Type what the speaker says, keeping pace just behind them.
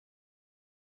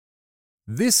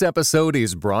This episode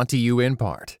is brought to you in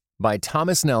part by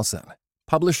Thomas Nelson,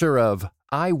 publisher of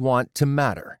I Want to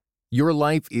Matter. Your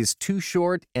life is too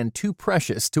short and too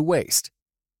precious to waste.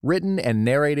 Written and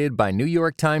narrated by New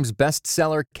York Times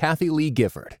bestseller Kathie Lee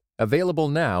Gifford. Available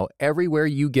now everywhere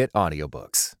you get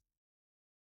audiobooks.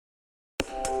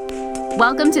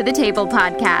 Welcome to the Table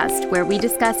Podcast, where we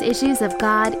discuss issues of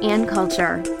God and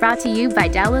culture. Brought to you by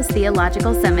Dallas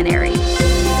Theological Seminary.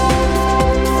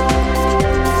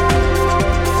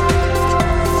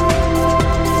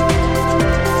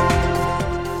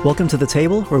 Welcome to The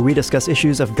Table, where we discuss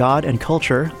issues of God and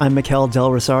culture. I'm Mikel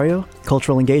Del Rosario,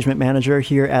 Cultural Engagement Manager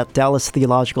here at Dallas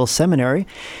Theological Seminary.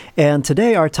 And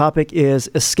today our topic is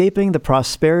Escaping the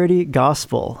Prosperity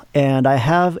Gospel. And I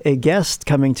have a guest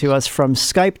coming to us from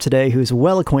Skype today who's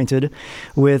well acquainted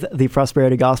with the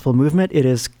Prosperity Gospel movement. It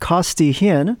is Costi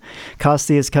Hien.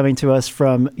 Costi is coming to us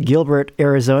from Gilbert,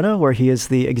 Arizona, where he is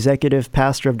the Executive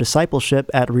Pastor of Discipleship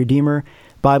at Redeemer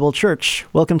Bible Church.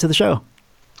 Welcome to the show.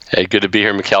 Hey, good to be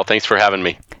here, Mikel. Thanks for having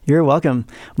me. You're welcome.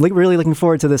 I'm really looking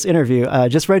forward to this interview.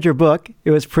 Just read your book.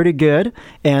 It was pretty good,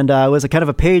 and it was a kind of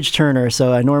a page turner.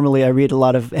 So I read a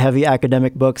lot of heavy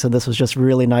academic books, and this was just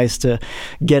really nice to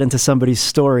get into somebody's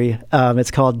story.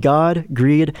 It's called God,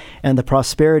 Greed, and the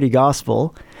Prosperity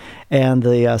Gospel. And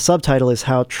the subtitle is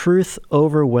How Truth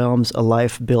Overwhelms a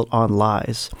Life Built on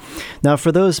Lies. Now,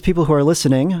 for those people who are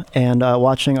listening and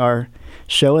watching our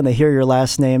show and they hear your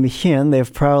last name, Hien,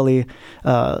 they've probably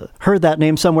heard that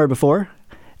name somewhere before,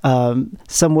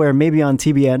 somewhere maybe on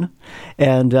TBN.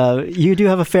 And you do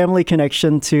have a family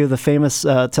connection to the famous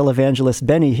televangelist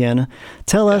Benny Hinn.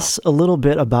 Tell us a little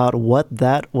bit about what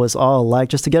that was all like,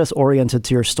 just to get us oriented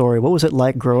to your story. What was it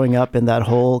like growing up in that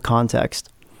whole context?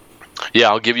 Yeah,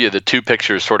 I'll give you the two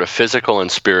pictures, sort of physical and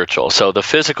spiritual. So the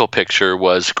physical picture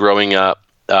was growing up,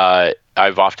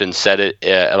 I've often said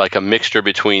it, like a mixture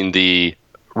between the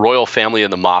royal family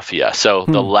and the mafia. So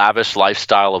the lavish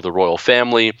lifestyle of the royal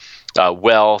family,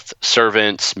 wealth,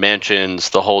 servants, mansions,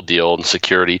 the whole deal, and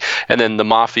security. And then the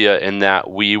mafia, in that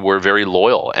we were very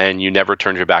loyal and you never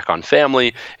turned your back on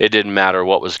family. It didn't matter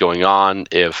what was going on,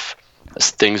 if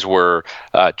things were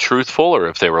truthful or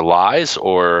if they were lies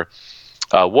or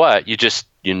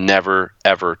you never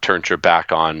ever turned your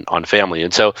back on family.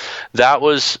 And so that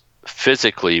was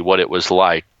physically what it was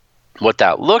like. What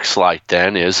that looks like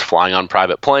then is flying on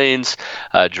private planes,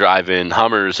 driving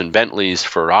Hummers and Bentleys,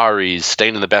 Ferraris,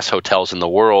 staying in the best hotels in the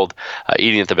world,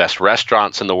 eating at the best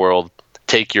restaurants in the world.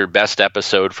 Take your best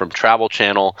episode from Travel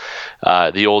Channel,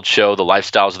 the old show, The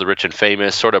Lifestyles of the Rich and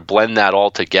Famous, sort of blend that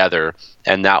all together.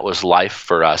 And that was life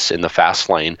for us in the fast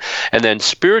lane. And then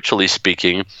spiritually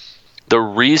speaking, the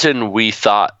reason we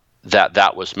thought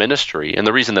that was ministry, and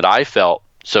the reason that I felt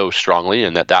so strongly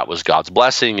and that was God's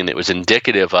blessing and it was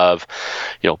indicative of,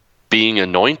 being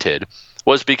anointed,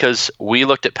 was because we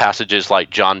looked at passages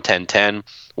like John 10:10,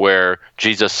 where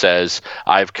Jesus says,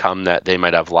 I've come that they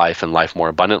might have life and life more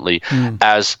abundantly,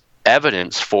 as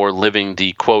evidence for living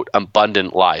the, quote,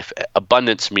 abundant life.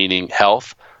 Abundance meaning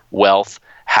health, wealth,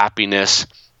 happiness.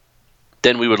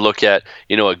 Then we would look at,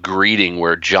 a greeting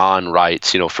where John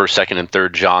writes, 1st, 2nd, and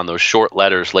 3rd John, those short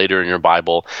letters later in your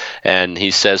Bible. And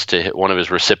he says to one of his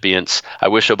recipients, I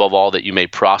wish above all that you may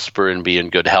prosper and be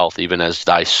in good health, even as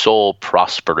thy soul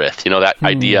prospereth. That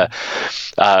idea,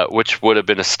 which would have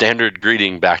been a standard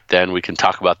greeting back then. We can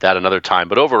talk about that another time.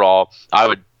 But overall, I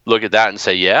would look at that and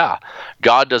say, yeah,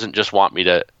 God doesn't just want me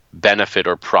to benefit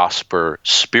or prosper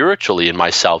spiritually in my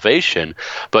salvation,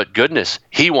 but goodness,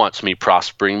 he wants me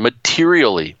prospering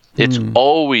materially. It's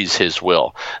always his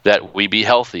will that we be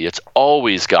healthy. It's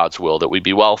always God's will that we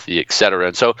be wealthy, etc.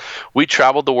 And so we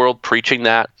traveled the world preaching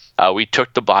that. We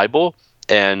took the Bible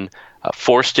and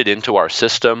forced it into our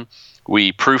system.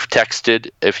 We proof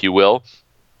texted, if you will,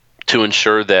 to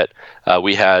ensure that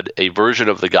we had a version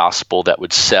of the gospel that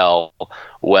would sell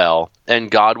well. And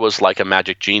God was like a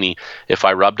magic genie. If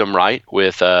I rubbed him right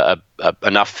with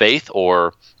enough faith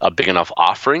or a big enough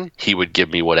offering, he would give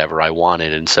me whatever I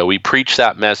wanted. And so we preached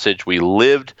that message. We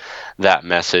lived that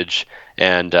message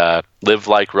and lived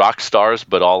like rock stars,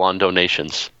 but all on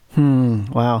donations.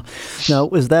 Wow. Now,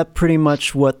 is that pretty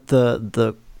much what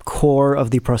the core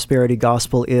of the prosperity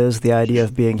gospel is, the idea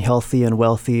of being healthy and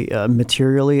wealthy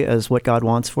materially as what God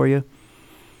wants for you?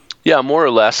 Yeah, more or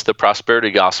less, the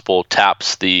prosperity gospel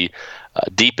taps the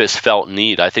deepest felt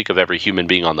need, I think, of every human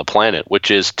being on the planet, which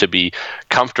is to be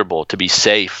comfortable, to be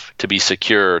safe, to be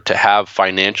secure, to have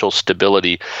financial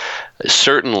stability.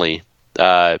 Certainly,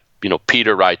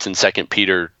 Peter writes in 2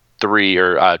 Peter 3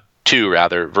 or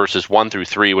verses 1 through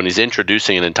 3, when he's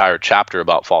introducing an entire chapter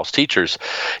about false teachers,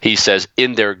 he says,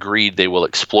 in their greed, they will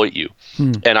exploit you.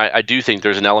 And I do think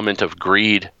there's an element of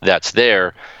greed that's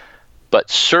there, but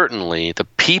certainly the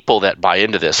people that buy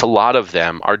into this, a lot of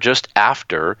them are just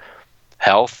after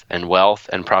health and wealth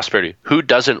and prosperity. Who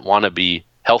doesn't want to be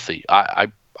healthy?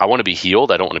 I want to be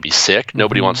healed. I don't want to be sick.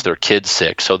 Nobody wants their kids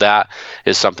sick. So that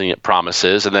is something it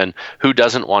promises. And then who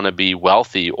doesn't want to be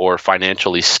wealthy or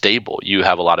financially stable? You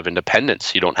have a lot of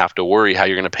independence. You don't have to worry how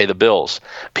you're going to pay the bills.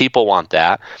 People want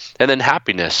that. And then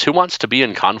happiness. Who wants to be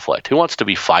in conflict? Who wants to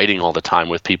be fighting all the time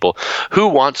with people? Who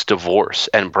wants divorce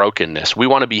and brokenness? We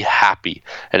want to be happy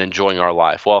and enjoying our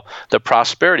life. Well, the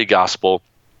prosperity gospel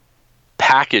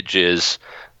packages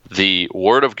the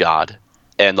Word of God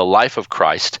and the life of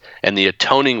Christ and the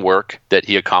atoning work that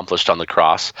he accomplished on the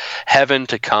cross, heaven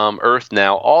to come, earth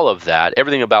now, all of that,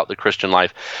 everything about the Christian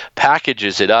life,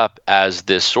 packages it up as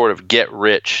this sort of get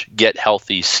rich, get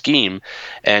healthy scheme.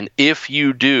 And if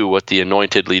you do what the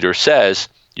anointed leader says,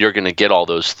 you're going to get all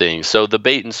those things. So the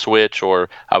bait and switch, or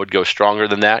I would go stronger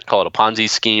than that, call it a Ponzi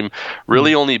scheme,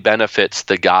 really only benefits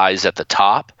the guys at the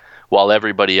top, while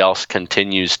everybody else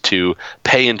continues to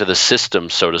pay into the system,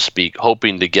 so to speak,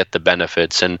 hoping to get the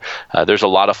benefits. And there's a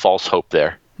lot of false hope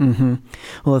there. Mm-hmm.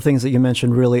 Well, the things that you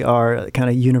mentioned really are kind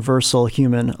of universal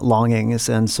human longings,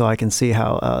 and so I can see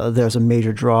how there's a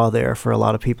major draw there for a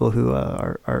lot of people who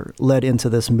are led into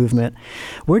this movement.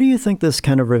 Where do you think this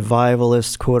kind of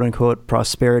revivalist, quote-unquote,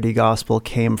 prosperity gospel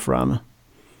came from?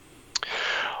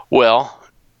 Well,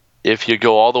 if you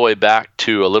go all the way back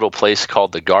to a little place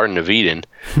called the Garden of Eden,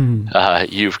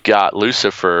 you've got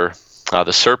Lucifer,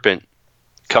 the serpent,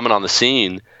 coming on the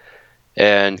scene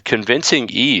and convincing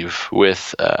Eve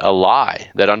with a lie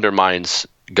that undermines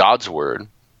God's word,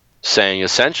 saying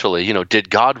essentially, did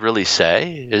God really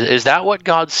say? Is that what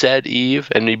God said, Eve?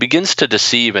 And he begins to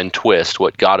deceive and twist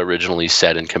what God originally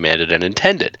said and commanded and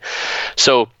intended.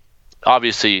 So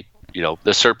obviously,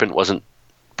 the serpent wasn't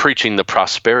preaching the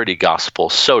prosperity gospel,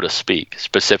 so to speak,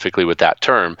 specifically with that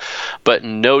term. But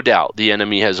no doubt the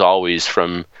enemy has always,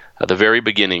 from the very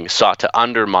beginning, sought to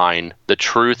undermine the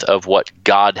truth of what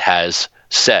God has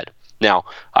said. Now,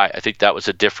 I think that was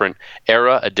a different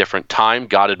era, a different time.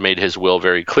 God had made his will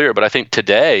very clear. But I think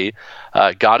today,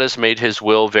 God has made his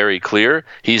will very clear.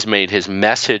 He's made his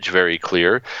message very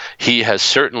clear. He has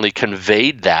certainly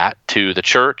conveyed that to the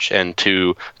church and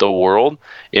to the world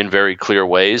in very clear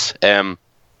ways.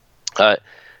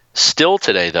 Still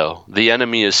today, though, the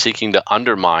enemy is seeking to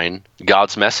undermine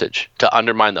God's message, to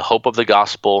undermine the hope of the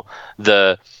gospel,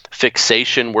 the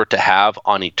fixation we're to have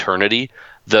on eternity,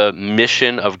 the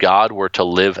mission of God we're to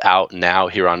live out now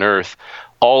here on earth.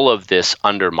 All of this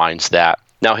undermines that.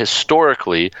 Now,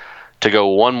 historically, to go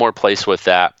one more place with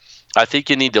that, I think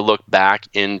you need to look back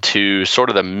into sort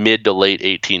of the mid to late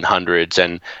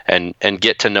 1800s and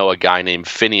get to know a guy named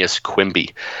Phineas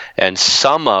Quimby. And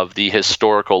some of the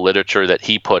historical literature that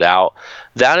he put out,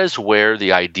 that is where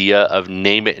the idea of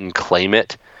name it and claim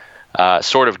it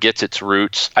sort of gets its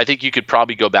roots. I think you could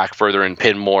probably go back further and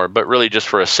pin more, but really just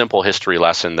for a simple history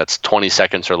lesson that's 20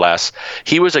 seconds or less,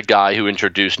 he was a guy who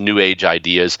introduced New Age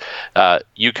ideas.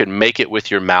 You could make it with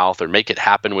your mouth or make it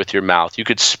happen with your mouth. You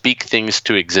could speak things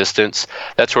to existence.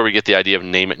 That's where we get the idea of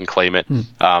name it and claim it.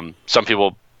 Some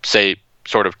people say,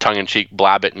 sort of tongue-in-cheek,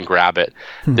 blab it and grab it.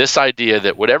 This idea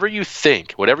that whatever you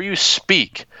think, whatever you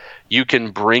speak, you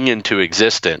can bring into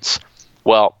existence.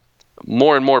 Well,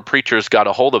 more and more preachers got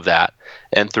a hold of that.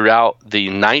 And throughout the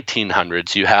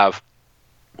 1900s, you have,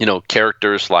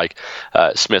 characters like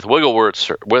Smith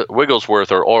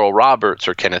Wigglesworth or Oral Roberts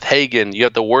or Kenneth Hagin. You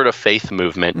have the Word of Faith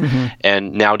movement.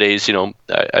 And nowadays,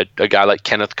 a guy like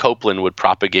Kenneth Copeland would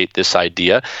propagate this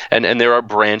idea. And there are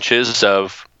branches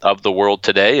of the world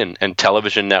today and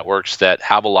television networks that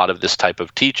have a lot of this type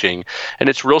of teaching. And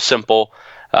it's real simple.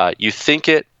 You think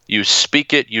it, you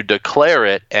speak it, you declare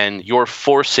it, and you're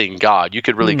forcing God. You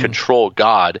could really control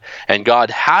God, and God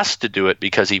has to do it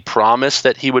because he promised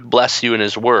that he would bless you in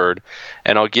his word.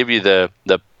 And I'll give you the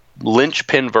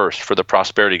linchpin verse for the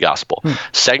prosperity gospel.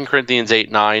 2 Corinthians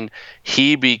 8:9,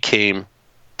 he became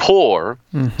poor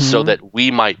so that we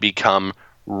might become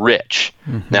rich.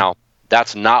 Now,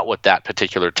 that's not what that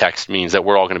particular text means, that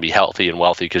we're all going to be healthy and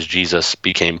wealthy because Jesus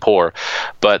became poor.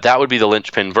 But that would be the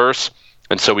linchpin verse.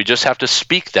 And so we just have to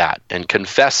speak that and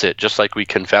confess it, just like we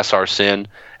confess our sin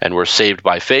and we're saved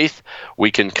by faith.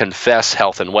 We can confess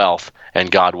health and wealth,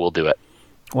 and God will do it.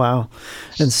 Wow.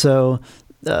 And so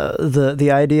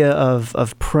the idea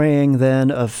of praying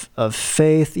then, of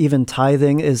faith, even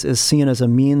tithing, is seen as a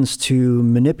means to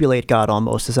manipulate God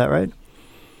almost. Is that right?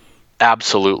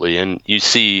 Absolutely. And you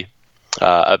see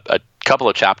a couple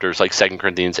of chapters like 2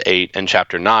 Corinthians 8 and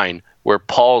chapter 9, where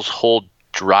Paul's whole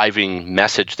driving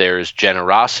message there is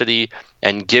generosity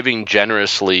and giving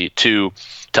generously to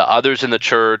others in the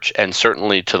church and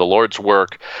certainly to the Lord's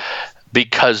work,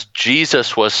 because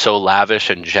Jesus was so lavish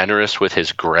and generous with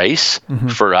his grace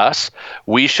for us.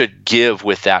 We should give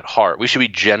with that heart. We should be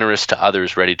generous to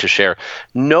others, ready to share.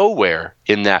 Nowhere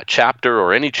in that chapter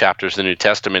or any chapters in the New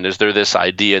Testament is there this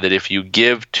idea that if you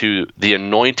give to the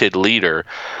anointed leader,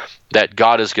 that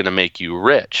God is going to make you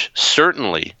rich.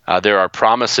 Certainly, there are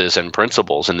promises and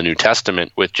principles in the New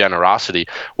Testament with generosity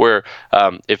where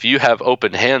if you have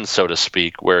open hands, so to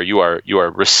speak, where you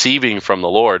are receiving from the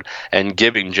Lord and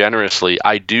giving generously,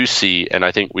 I do see, and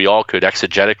I think we all could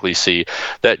exegetically see,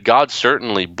 that God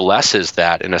certainly blesses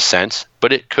that in a sense,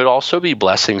 but it could also be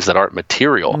blessings that aren't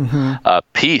material.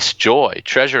 Peace, joy,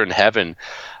 treasure in heaven.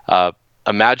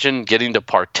 Imagine getting to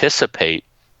participate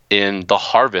in the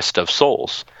harvest of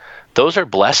souls. Those are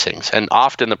blessings. And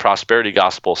often the prosperity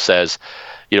gospel says,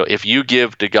 if you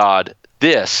give to God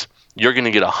this, you're going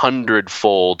to get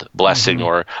 100-fold blessing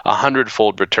or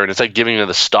 100-fold return. It's like giving to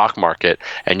the stock market,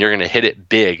 and you're going to hit it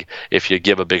big if you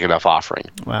give a big enough offering.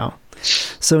 Wow.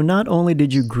 So not only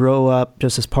did you grow up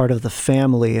just as part of the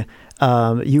family,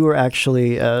 you were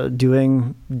actually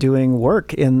doing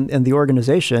work in the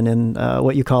organization, in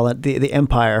what you call it, the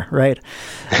empire, right?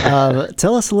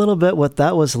 Tell us a little bit what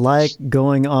that was like,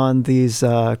 going on these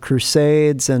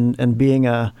crusades and being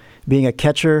a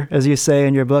catcher, as you say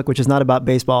in your book, which is not about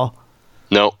baseball.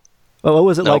 No. Well, what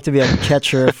was it like to be a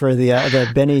catcher for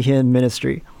the Benny Hinn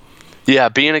ministry? Yeah,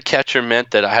 being a catcher meant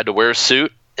that I had to wear a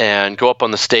suit and go up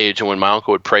on the stage, and when my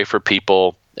uncle would pray for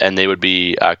people and they would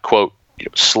be, quote,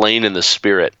 slain in the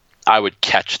spirit, I would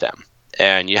catch them.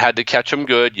 And you had to catch them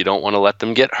good. You don't want to let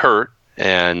them get hurt.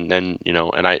 And then,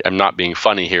 and I'm not being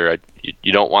funny here.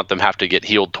 You don't want them have to get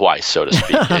healed twice, so to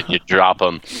speak. You drop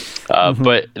them.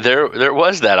 But there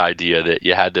was that idea that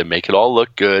you had to make it all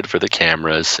look good for the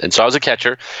cameras. And so I was a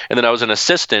catcher. And then I was an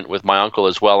assistant with my uncle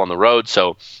as well on the road.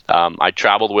 So I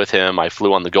traveled with him. I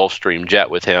flew on the Gulfstream jet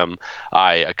with him.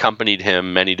 I accompanied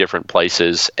him many different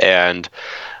places. And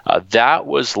that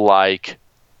was like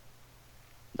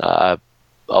a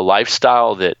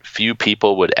lifestyle that few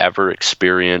people would ever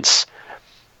experience.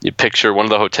 You picture one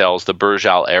of the hotels, the Burj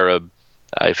Al Arab.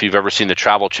 If you've ever seen the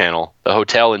Travel Channel, the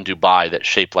hotel in Dubai that's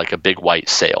shaped like a big white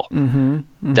sail.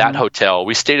 That hotel,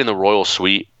 we stayed in the Royal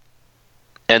Suite,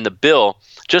 and the bill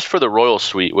just for the Royal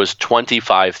Suite was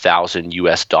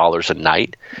 $25,000 a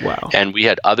night. Wow! And we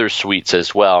had other suites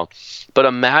as well. But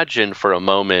imagine for a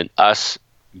moment us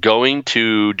going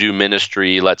to do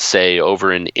ministry, let's say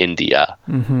over in India,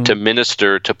 to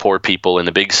minister to poor people in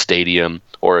a big stadium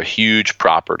or a huge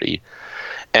property.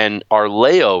 And our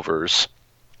layovers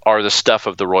are the stuff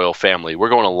of the royal family. We're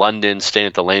going to London, staying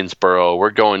at the Lanesborough. We're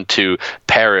going to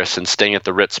Paris and staying at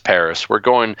the Ritz Paris. We're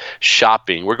going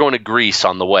shopping. We're going to Greece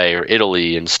on the way, or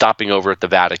Italy, and stopping over at the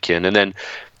Vatican. And then,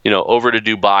 over to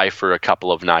Dubai for a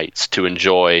couple of nights to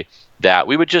enjoy that.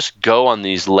 We would just go on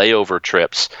these layover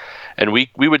trips, and we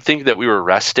would think that we were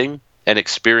resting and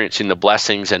experiencing the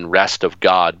blessings and rest of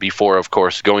God before, of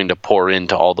course, going to pour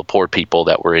into all the poor people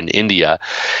that were in India.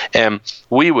 And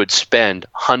we would spend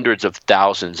hundreds of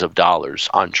thousands of dollars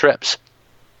on trips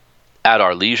at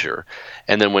our leisure.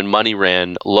 And then when money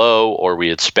ran low or we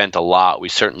had spent a lot, we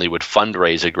certainly would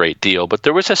fundraise a great deal. But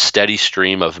there was a steady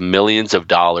stream of millions of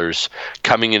dollars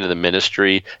coming into the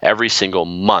ministry every single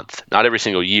month, not every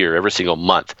single year, every single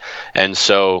month. And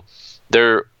so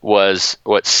there was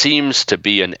what seems to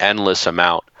be an endless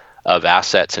amount of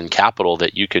assets and capital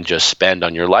that you can just spend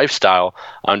on your lifestyle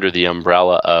under the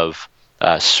umbrella of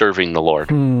serving the Lord.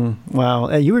 Wow.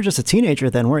 You were just a teenager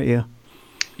then, weren't you?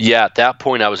 Yeah, at that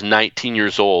point I was 19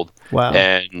 years old. Wow.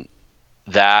 And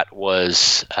that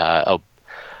was a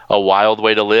wild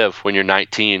way to live when you're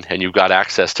 19 and you've got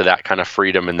access to that kind of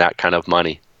freedom and that kind of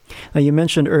money. Now, you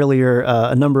mentioned earlier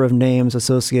a number of names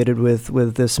associated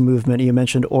with this movement. You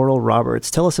mentioned Oral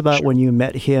Roberts. Tell us about when you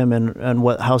met him and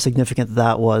how significant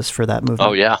that was for that movement.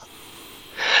 Oh, yeah.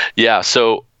 Yeah,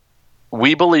 so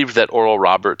we believed that Oral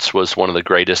Roberts was one of the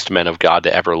greatest men of God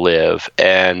to ever live.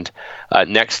 And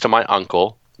next to my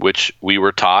uncle, which we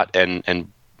were taught, and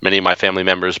many of my family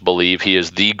members believe he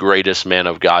is the greatest man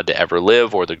of God to ever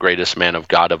live, or the greatest man of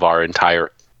God of our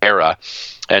entire era.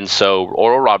 And so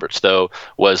Oral Roberts, though,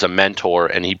 was a mentor,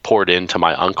 and he poured into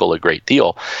my uncle a great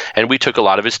deal. And we took a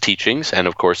lot of his teachings and,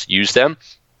 of course, used them.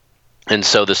 And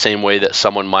so the same way that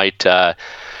someone might,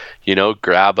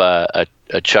 grab a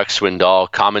Chuck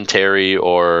Swindoll commentary,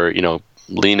 or,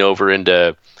 lean over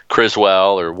into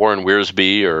Criswell or Warren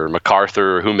Wiersbe or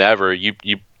MacArthur or whomever, you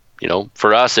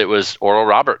for us, it was Oral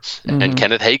Roberts and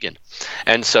Kenneth Hagin.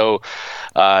 And so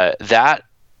that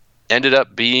ended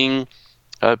up being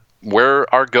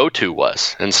where our go-to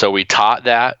was. And so we taught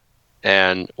that.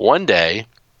 And one day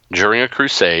during a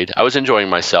crusade, I was enjoying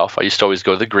myself. I used to always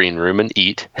go to the green room and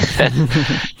eat.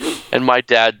 And my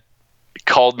dad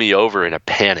called me over in a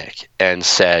panic and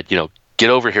said, get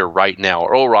over here right now.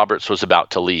 Oral Roberts was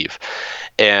about to leave.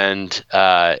 And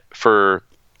for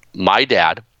my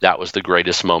dad, that was the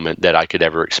greatest moment that I could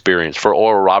ever experience, for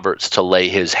Oral Roberts to lay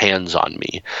his hands on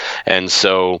me. And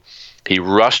so he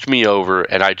rushed me over,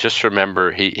 and I just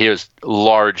remember he has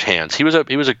large hands. He was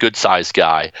a good sized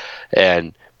guy,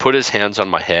 and put his hands on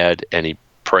my head, and he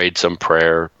prayed some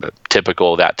prayer,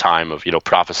 typical that time of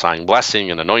prophesying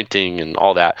blessing and anointing and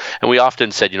all that. And we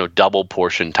often said double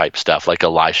portion type stuff like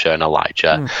Elisha and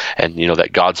Elijah, and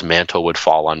that God's mantle would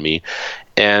fall on me.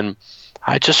 And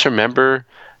I just remember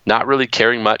not really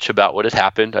caring much about what had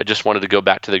happened. I just wanted to go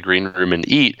back to the green room and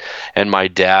eat. And my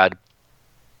dad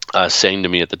saying to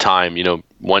me at the time,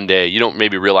 one day, you don't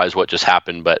maybe realize what just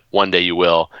happened, but one day you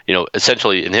will.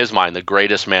 Essentially in his mind, the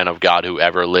greatest man of God who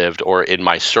ever lived, or in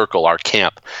my circle, our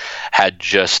camp, had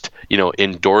just,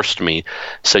 endorsed me.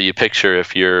 So you picture,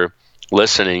 if you're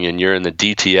listening and you're in the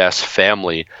DTS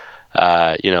family,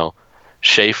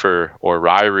 Schaefer or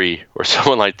Ryrie or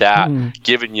someone like that,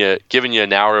 giving you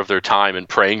an hour of their time and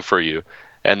praying for you,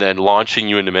 and then launching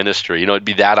you into ministry. It'd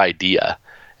be that idea.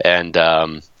 And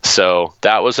so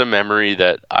that was a memory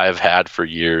that I've had for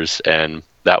years, and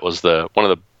that was one of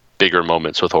the bigger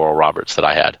moments with Oral Roberts that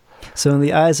I had. So in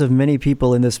the eyes of many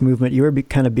people in this movement, you were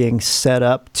kind of being set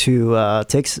up to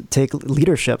take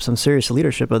leadership, some serious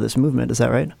leadership of this movement. Is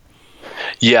that right?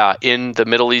 Yeah, in the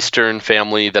Middle Eastern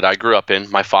family that I grew up in,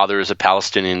 my father is a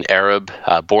Palestinian Arab,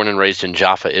 born and raised in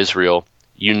Jaffa, Israel.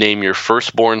 You name your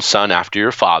firstborn son after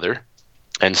your father.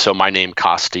 And so my name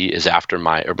Costi is after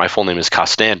my full name is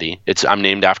Costandi. I'm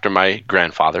named after my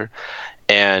grandfather.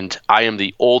 And I am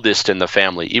the oldest in the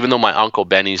family. Even though my uncle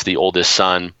Benny's the oldest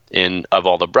son of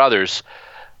all the brothers,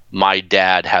 my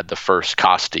dad had the first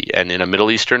Costi. And in a Middle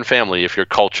Eastern family, if you're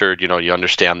cultured, you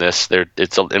understand this.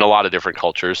 It's in a lot of different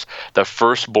cultures. The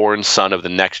firstborn son of the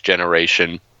next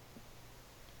generation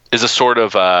is a sort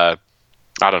of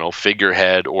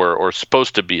figurehead or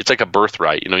supposed to be. It's like a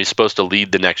birthright. He's supposed to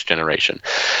lead the next generation.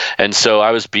 And so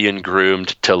I was being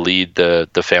groomed to lead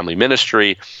the family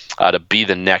ministry, to be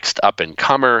the next up and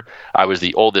comer. I was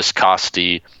the oldest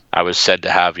Costi. I was said to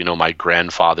have, my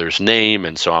grandfather's name,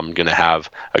 and so I'm going to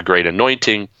have a great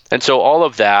anointing. And so all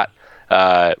of that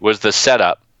was the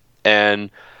setup. And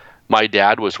my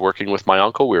dad was working with my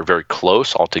uncle. We were very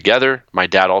close all together. My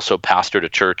dad also pastored a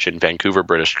church in Vancouver,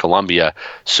 British Columbia,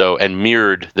 and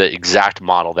mirrored the exact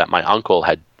model that my uncle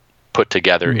had put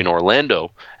together in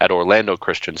Orlando at Orlando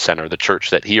Christian Center, the church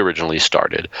that he originally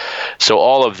started. So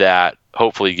all of that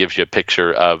hopefully gives you a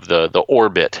picture of the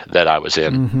orbit that I was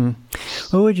in. Mm-hmm.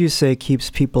 What would you say keeps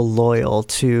people loyal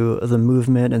to the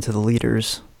movement and to the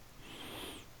leaders?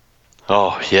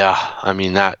 Oh, yeah. I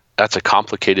mean, that's a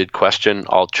complicated question.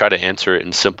 I'll try to answer it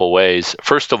in simple ways.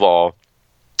 First of all,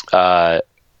 2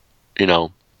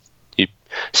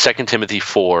 Timothy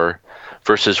 4,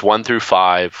 verses 1 through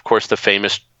 5, of course, the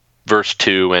famous verse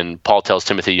 2, and Paul tells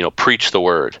Timothy, preach the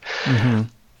word. Mm-hmm.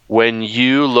 When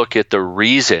you look at the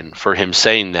reason for him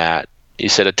saying that, he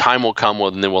said, a time will come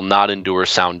when they will not endure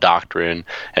sound doctrine,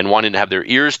 and wanting to have their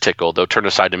ears tickled, they'll turn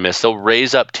aside to miss. They'll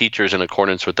raise up teachers in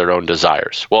accordance with their own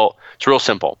desires. Well, it's real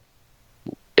simple.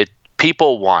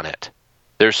 People want it.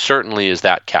 There certainly is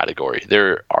that category.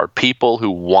 There are people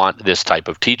who want this type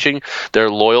of teaching.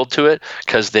 They're loyal to it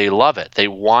because they love it. They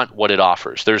want what it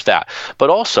offers. There's that.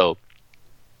 But also,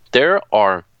 there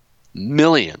are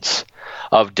millions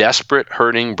of desperate,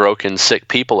 hurting, broken, sick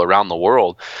people around the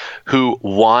world who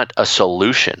want a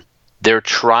solution. They're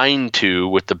trying to,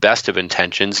 with the best of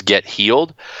intentions, get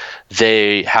healed.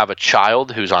 They have a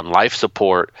child who's on life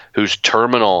support, who's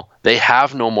terminal. They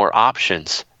have no more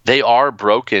options. They are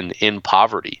broken in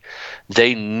poverty.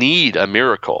 They need a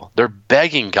miracle. They're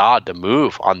begging God to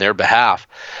move on their behalf,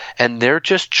 and they're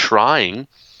just trying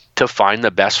to find the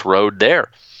best road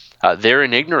there. They're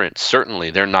in ignorance,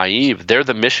 certainly. They're naive. They're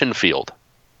the mission field.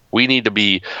 We need to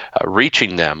be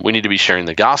reaching them. We need to be sharing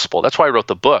the gospel. That's why I wrote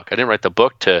the book. I didn't write the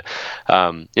book to,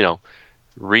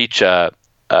 reach a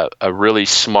really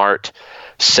smart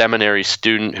seminary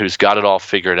student who's got it all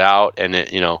figured out and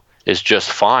is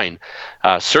just fine.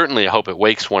 Certainly, I hope it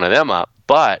wakes one of them up.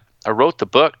 But I wrote the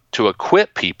book to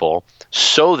equip people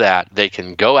so that they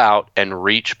can go out and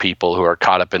reach people who are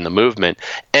caught up in the movement,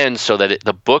 and so that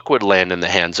the book would land in the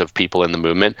hands of people in the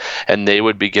movement, and they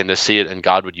would begin to see it, and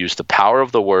God would use the power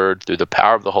of the Word through the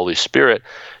power of the Holy Spirit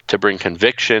to bring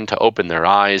conviction, to open their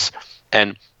eyes.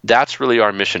 And that's really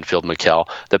our mission field, Mikkel.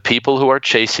 The people who are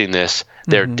chasing this,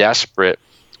 they're desperate.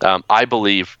 I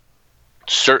believe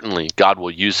certainly God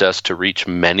will use us to reach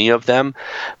many of them,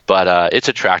 but it's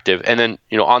attractive. And then,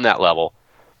 on that level,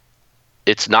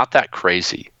 it's not that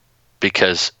crazy,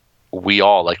 because we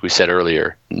all, like we said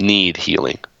earlier, need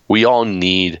healing. We all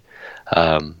need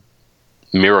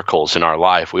miracles in our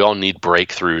life. We all need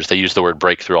breakthroughs. They use the word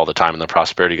breakthrough all the time in the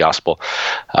prosperity gospel.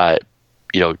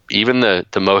 Even the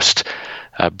most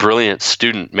brilliant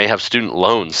student may have student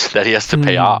loans that he has to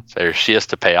pay off, or she has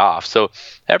to pay off. So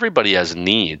everybody has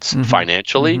needs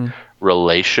financially,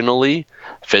 relationally,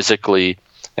 physically,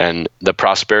 and the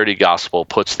prosperity gospel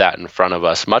puts that in front of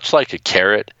us, much like a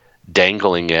carrot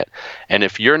dangling it. And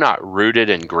if you're not rooted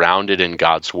and grounded in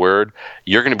God's word,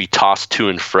 you're going to be tossed to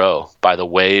and fro by the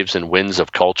waves and winds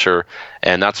of culture.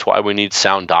 And that's why we need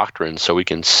sound doctrine, so we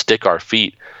can stick our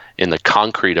feet in the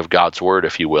concrete of God's word,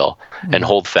 if you will, and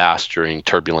hold fast during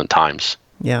turbulent times.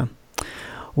 Yeah.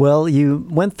 Well, you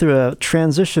went through a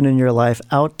transition in your life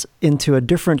out into a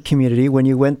different community when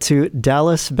you went to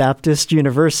Dallas Baptist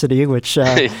University, which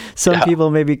some people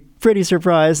may be pretty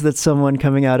surprised that someone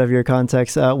coming out of your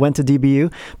context went to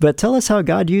DBU. But tell us how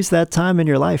God used that time in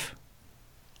your life.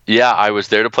 Yeah, I was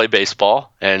there to play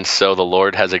baseball, and so the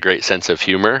Lord has a great sense of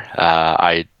humor.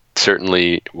 I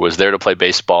certainly was there to play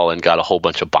baseball and got a whole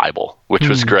bunch of Bible, which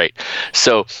was great.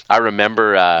 So I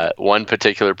remember one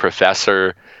particular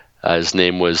professor, his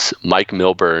name was Mike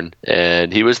Milburn,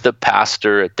 and he was the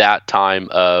pastor at that time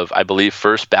of, I believe,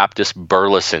 First Baptist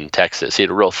Burleson, Texas. He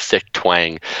had a real thick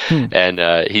twang,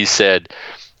 and he said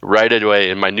right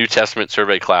away in my New Testament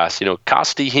survey class,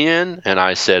 Costi Hen? And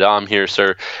I said, I'm here,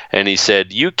 sir. And he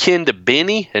said, you kin to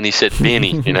Benny? And he said,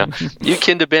 Benny, you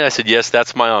kin to Benny? I said, yes,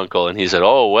 that's my uncle. And he said,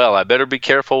 oh, well, I better be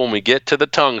careful when we get to the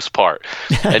tongues part.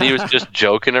 And he was just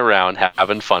joking around,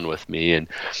 having fun with me, and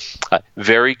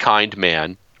very kind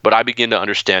man. But I began to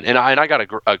understand, and I got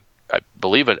I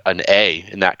believe an A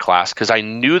in that class, because I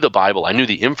knew the Bible, I knew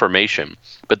the information,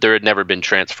 but there had never been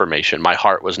transformation. My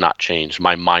heart was not changed,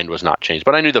 my mind was not changed,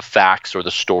 but I knew the facts or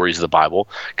the stories of the Bible,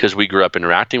 because we grew up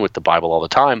interacting with the Bible all the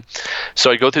time.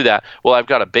 So I go through that. Well, I've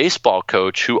got a baseball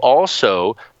coach who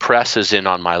also presses in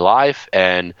on my life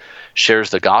and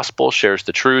shares the gospel, shares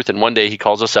the truth. And one day he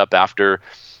calls us up after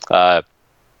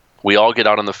we all get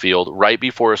out on the field right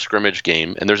before a scrimmage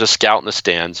game, and there's a scout in the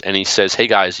stands, and he says, hey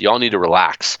guys, y'all need to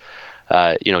relax.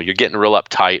 You're getting real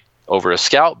uptight over a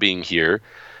scout being here.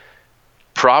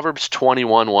 Proverbs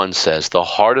 21:1 says, the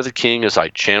heart of the king is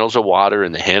like channels of water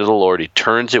in the hand of the Lord. He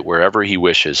turns it wherever he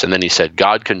wishes. And then he said,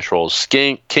 God controls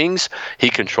kings.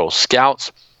 He controls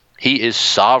scouts. He is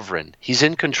sovereign. He's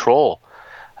in control.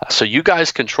 So you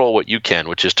guys control what you can,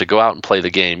 which is to go out and play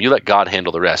the game. You let God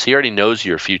handle the rest. He already knows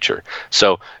your future.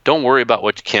 So don't worry about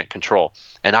what you can't control.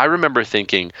 And I remember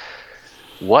thinking,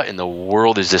 what in the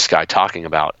world is this guy talking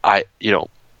about? I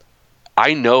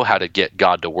know how to get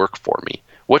God to work for me.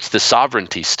 What's the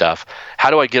sovereignty stuff? How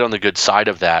do I get on the good side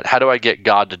of that? How do I get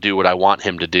God to do what I want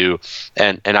him to do?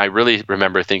 And I really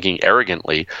remember thinking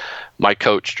arrogantly. My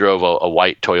coach drove a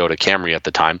white Toyota Camry at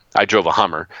the time. I drove a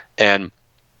Hummer. And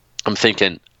I'm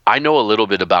thinking, I know a little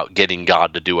bit about getting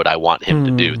God to do what I want him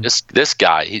to do. This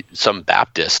guy, some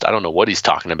Baptist, I don't know what he's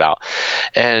talking about.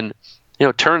 And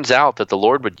it turns out that the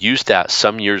Lord would use that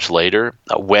some years later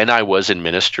when I was in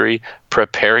ministry,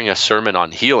 preparing a sermon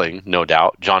on healing, no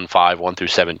doubt, John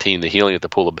 5:1-17, the healing at the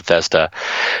pool of Bethesda,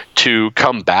 to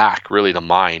come back really to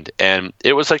mind. And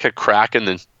it was like a crack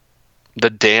in the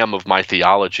dam of my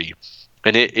theology.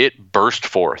 And it burst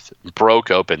forth, broke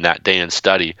open that day in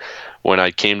study when I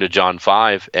came to John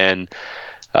 5, and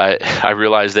I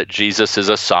realized that Jesus is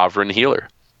a sovereign healer.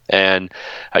 And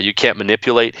you can't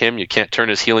manipulate him. You can't turn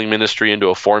his healing ministry into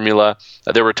a formula.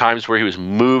 There were times where he was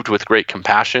moved with great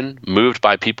compassion, moved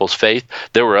by people's faith.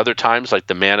 There were other times, like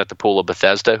the man at the pool of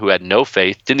Bethesda who had no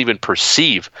faith, didn't even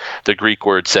perceive, the Greek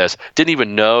word says, didn't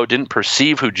even know, didn't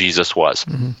perceive who Jesus was,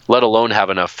 let alone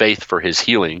have enough faith for his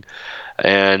healing.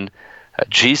 And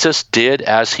Jesus did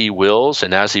as he wills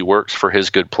and as he works for his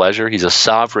good pleasure. He's a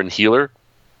sovereign healer.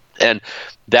 And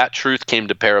that truth came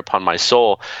to bear upon my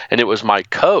soul. And it was my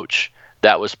coach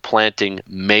that was planting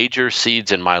major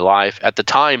seeds in my life. At the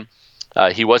time,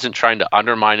 he wasn't trying to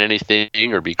undermine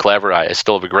anything or be clever. I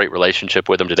still have a great relationship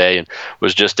with him today, and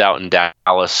was just out in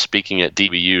Dallas speaking at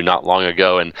DBU not long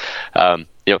ago. And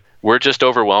we're just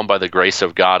overwhelmed by the grace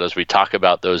of God as we talk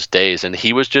about those days. And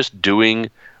he was just doing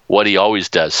what he always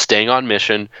does, staying on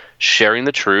mission, sharing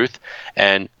the truth,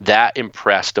 and that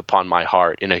impressed upon my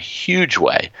heart in a huge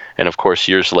way. And of course,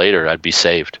 years later, I'd be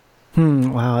saved.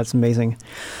 Wow, that's amazing.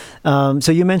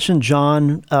 So you mentioned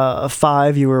John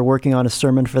 5. You were working on a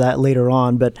sermon for that later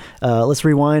on, but let's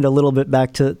rewind a little bit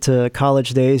back to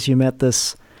college days. You met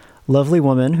this lovely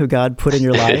woman who God put in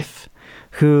your life,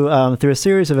 who through a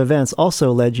series of events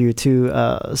also led you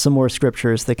to some more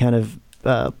scriptures that kind of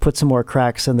put some more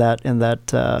cracks in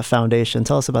that foundation.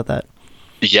 Tell us about that.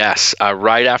 Yes.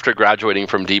 Right after graduating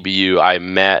from DBU, I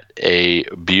met a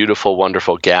beautiful,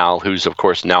 wonderful gal who's, of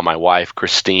course, now my wife,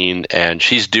 Christine, and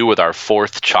she's due with our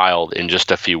 4th child in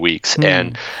just a few weeks.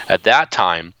 And at that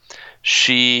time,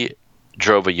 she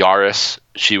drove a Yaris.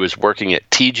 She was working at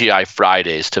TGI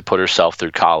Fridays to put herself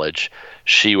through college.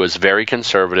 She was very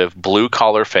conservative,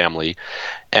 blue-collar family.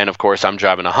 And, of course, I'm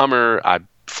driving a Hummer. I've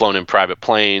flown in private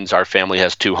planes. Our family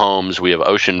has 2 homes. We have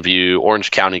Ocean View,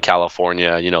 Orange County,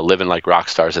 California, living like rock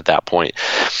stars at that point.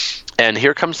 And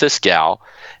here comes this gal,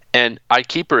 and I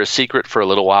keep her a secret for a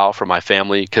little while from my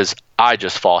family because I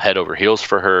just fall head over heels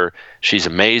for her. She's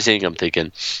amazing. I'm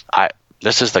thinking,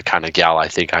 this is the kind of gal I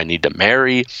think I need to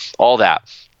marry, all that.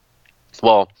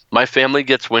 Well, my family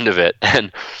gets wind of it,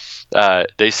 and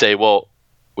they say, well,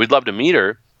 we'd love to meet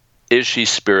her. Is she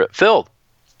spirit-filled?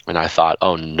 And I thought,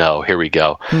 oh no, here we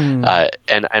go. And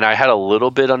I had a little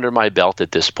bit under my belt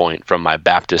at this point from my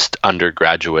Baptist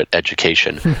undergraduate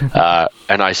education.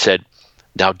 And I said,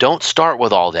 now don't start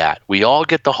with all that. We all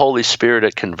get the Holy Spirit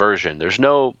at conversion. There's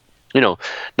none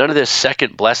of this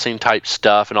second blessing type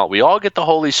stuff and all. We all get the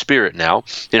Holy Spirit now.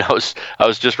 I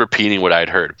was just repeating what I'd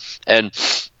heard. And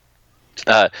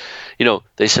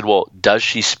they said, well, does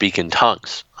she speak in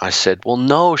tongues? I said, well,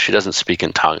 no, she doesn't speak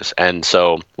in tongues. And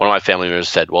so one of my family members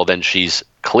said, well, then she's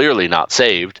clearly not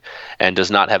saved and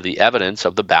does not have the evidence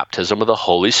of the baptism of the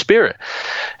Holy Spirit.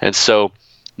 And so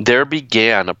there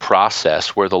began a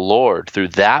process where the Lord, through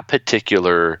that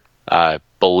particular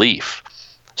belief,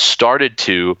 started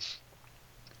to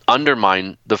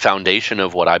undermine the foundation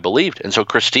of what I believed. And so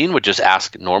Christine would just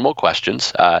ask normal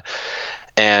questions,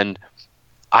 and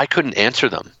I couldn't answer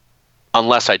them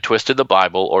unless I twisted the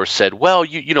Bible or said, well,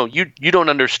 you don't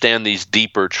understand these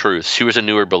deeper truths. She was a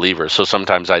newer believer, so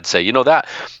sometimes I'd say,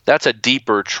 that's a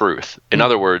deeper truth. In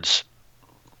other words,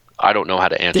 I don't know how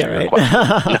to answer your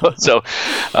question. So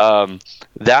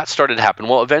that started to happen.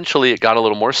 Well, eventually it got a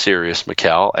little more serious,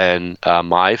 Mikkel, and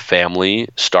my family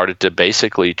started to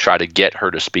basically try to get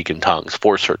her to speak in tongues,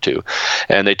 force her to.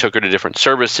 And they took her to different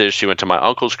services. She went to my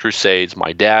uncle's crusades,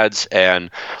 my dad's, and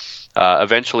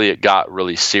eventually it got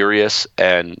really serious,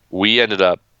 and we ended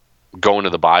up going to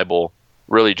the Bible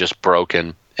really just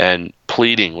broken and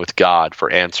pleading with God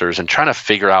for answers and trying to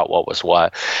figure out what was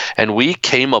what. And we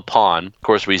came upon, of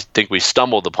course, we think we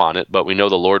stumbled upon it, but we know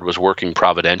the Lord was working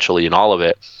providentially in all of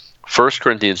it. 1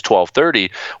 Corinthians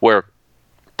 12:30, where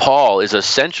Paul is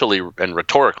essentially and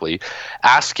rhetorically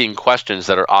asking questions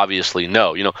that are obviously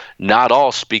no. Not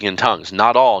all speak in tongues.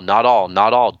 Not all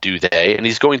do they. And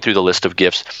he's going through the list of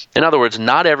gifts. In other words,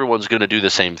 not everyone's going to do the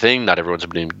same thing. Not everyone's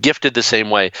being gifted the same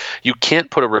way. You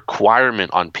can't put a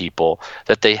requirement on people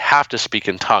that they have to speak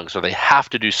in tongues, or they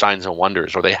have to do signs and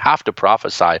wonders, or they have to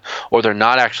prophesy, or they're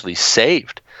not actually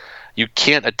saved. You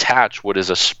can't attach what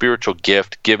is a spiritual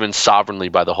gift given sovereignly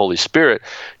by the Holy Spirit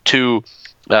to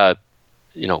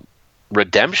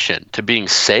redemption, to being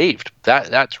saved.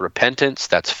 That's repentance,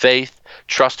 that's faith,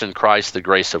 trust in Christ, the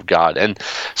grace of God. And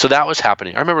so that was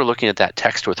happening. I remember looking at that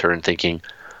text with her and thinking,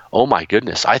 oh my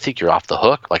goodness, I think you're off the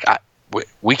hook. Like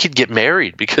we could get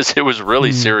married, because it was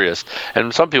really serious.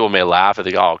 And some people may laugh and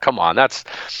think, oh, come on,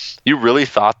 you really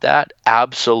thought that?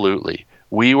 Absolutely.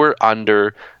 We were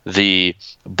under the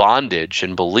bondage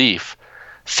and belief,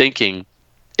 thinking,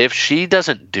 if she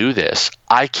doesn't do this,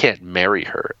 I can't marry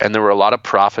her. And there were a lot of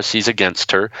prophecies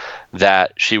against her,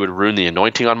 that she would ruin the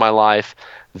anointing on my life,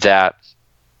 that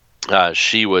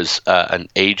she was an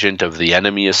agent of the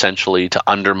enemy, essentially, to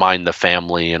undermine the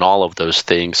family and all of those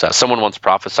things. Someone once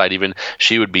prophesied even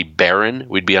she would be barren.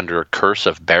 We'd be under a curse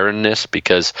of barrenness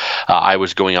because I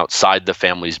was going outside the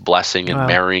family's blessing and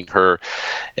marrying her.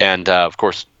 And of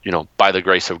course, by the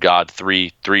grace of God,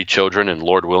 three children, and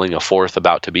Lord willing, a 4th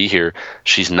about to be here.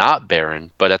 She's not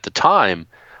barren, but at the time,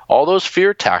 all those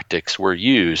fear tactics were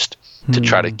used to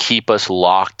try to keep us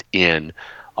locked in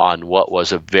on what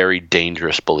was a very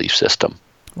dangerous belief system.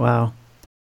 Wow.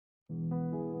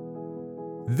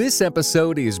 This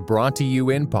episode is brought to you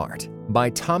in part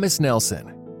by Thomas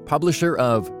Nelson, publisher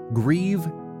of Grieve,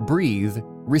 Breathe,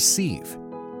 Receive.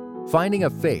 Finding a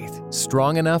Faith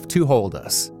Strong Enough to Hold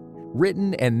Us.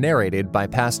 Written and narrated by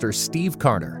Pastor Steve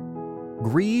Carter.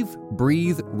 Grieve,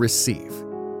 breathe, receive.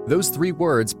 Those 3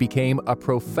 words became a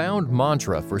profound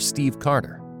mantra for Steve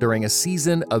Carter during a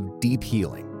season of deep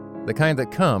healing, the kind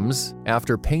that comes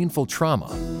after painful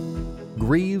trauma.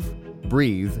 Grieve,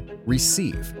 Breathe,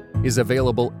 Receive is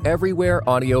available everywhere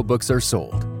audiobooks are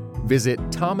sold. Visit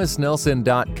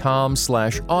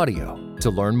thomasnelson.com/audio to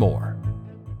learn more.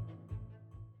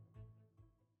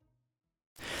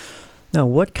 Now,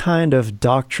 what kind of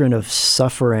doctrine of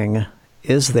suffering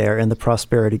is there in the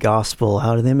prosperity gospel?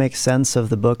 How do they make sense of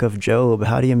the book of Job?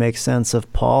 How do you make sense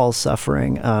of Paul's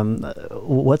suffering?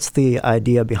 What's the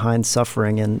idea behind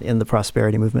suffering in the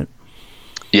prosperity movement?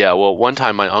 Yeah, well, one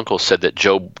time my uncle said that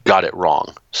Job got it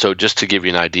wrong. So just to give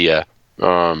you an idea,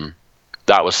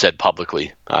 that was said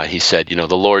publicly. He said,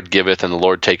 the Lord giveth and the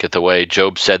Lord taketh away.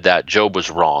 Job said that. Job was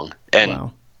wrong. And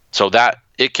wow. So that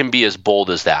it can be as bold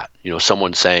as that,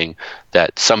 someone saying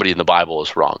that somebody in the Bible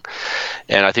is wrong.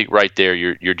 And I think right there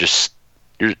you're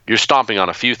stomping on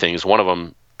a few things. One of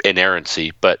them,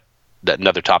 inerrancy, but that's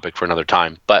another topic for another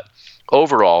time. But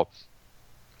overall,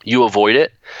 you avoid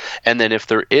it. And then if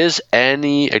there is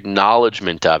any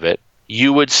acknowledgement of it,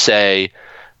 you would say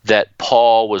that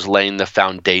Paul was laying the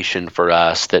foundation for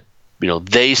us, that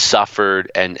they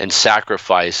suffered and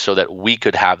sacrificed so that we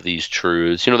could have these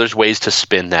truths. There's ways to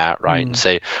spin that, right? And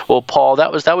say, well, Paul,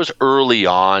 that was early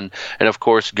on. And of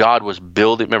course, God was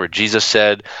building. Remember, Jesus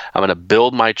said, I'm going to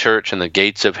build my church and the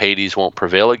gates of Hades won't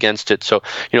prevail against it. So,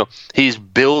 he's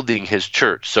building his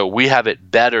church. So we have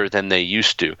it better than they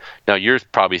used to. Now, you're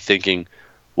probably thinking,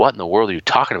 what in the world are you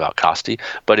talking about, Costi?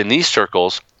 But in these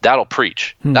circles, that'll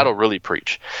preach. That'll really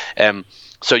preach. And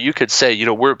so you could say,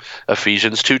 we're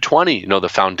Ephesians 2:20, the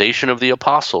foundation of the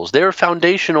apostles. They're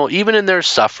foundational even in their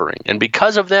suffering. And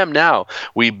because of them now,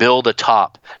 we build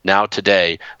atop now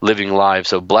today, living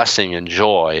lives of blessing and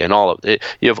joy and all of it.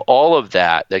 You have all of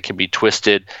that can be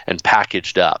twisted and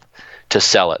packaged up to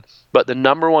sell it. But the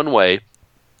number one way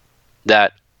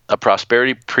that a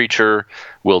prosperity preacher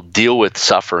will deal with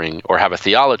suffering or have a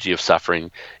theology of suffering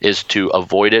is to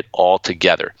avoid it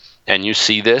altogether. And you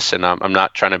see this, and I'm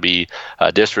not trying to be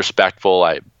disrespectful.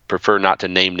 I prefer not to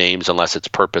name names unless it's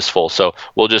purposeful. So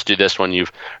we'll just do this one.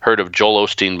 You've heard of Joel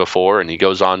Osteen before, and he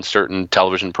goes on certain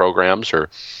television programs or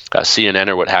CNN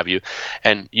or what have you.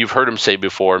 And you've heard him say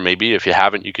before, maybe if you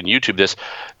haven't, you can YouTube this.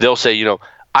 They'll say,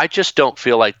 I just don't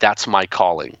feel like that's my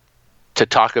calling to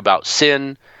talk about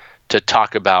sin, to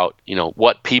talk about,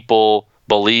 what people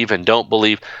believe and don't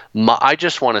believe. I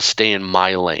just want to stay in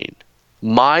my lane.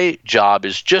 My job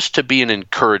is just to be an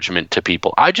encouragement to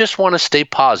people. I just want to stay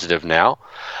positive now.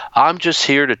 I'm just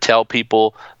here to tell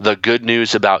people the good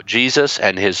news about Jesus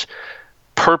and his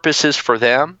purposes for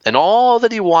them and all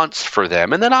that he wants for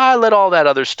them. And then I let all that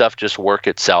other stuff just work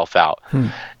itself out.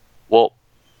 Well,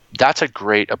 that's a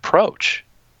great approach,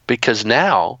 because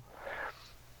now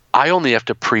I only have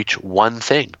to preach one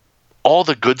thing, all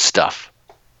the good stuff.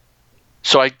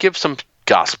 So I give some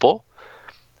gospel.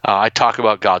 I talk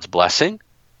about God's blessing.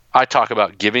 I talk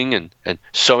about giving and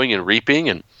sowing and reaping.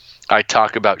 And I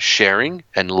talk about sharing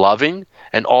and loving.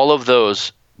 And all of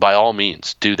those, by all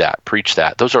means, do that. Preach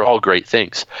that. Those are all great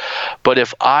things. But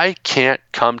if I can't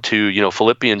come to,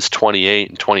 Philippians 28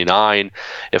 and 29,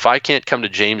 if I can't come to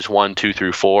James 1, 2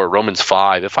 through 4, Romans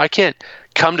 5, if I can't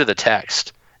come to the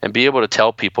text and be able to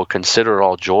tell people, consider it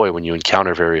all joy when you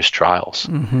encounter various trials.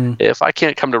 If I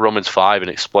can't come to Romans 5 and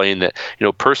explain that,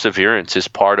 perseverance is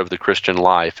part of the Christian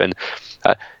life, and,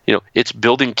 it's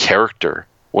building character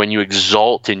when you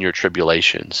exult in your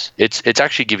tribulations. It's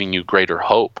actually giving you greater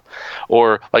hope.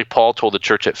 Or like Paul told the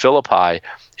church at Philippi,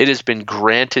 it has been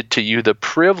granted to you the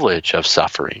privilege of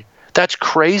suffering. That's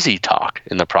crazy talk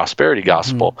in the prosperity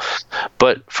gospel.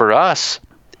 But for us,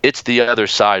 it's the other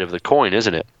side of the coin,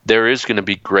 isn't it? There is going to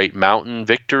be great mountain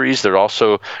victories. There are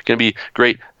also going to be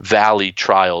great valley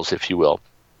trials, if you will.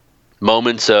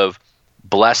 Moments of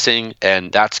blessing,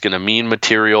 and that's going to mean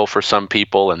material for some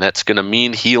people, and that's going to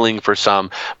mean healing for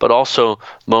some, but also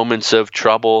moments of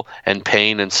trouble and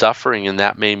pain and suffering, and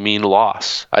that may mean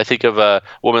loss. I think of a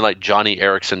woman like Johnny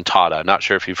Erickson Tada. Not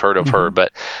sure if you've heard of her,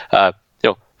 but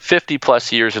 50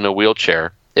 plus years in a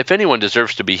wheelchair. If anyone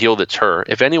deserves to be healed, it's her.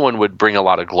 If anyone would bring a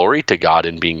lot of glory to God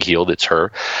in being healed, it's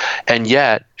her. And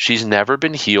yet, she's never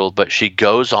been healed, but she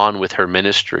goes on with her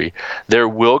ministry. There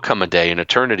will come a day in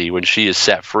eternity when she is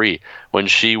set free, when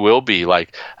she will be,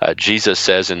 like Jesus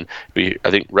says in, I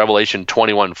think, Revelation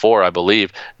 21:4, I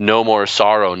believe, no more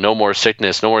sorrow, no more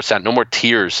sickness, no more sadness, no more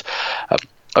tears.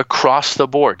 Across the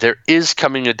board, there is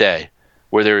coming a day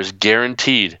where there is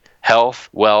guaranteed health,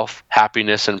 wealth,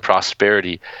 happiness, and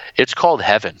prosperity. It's called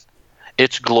heaven.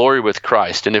 It's glory with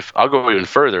Christ. And if I'll go even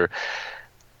further,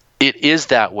 it is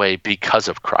that way because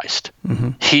of Christ.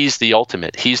 Mm-hmm. He's the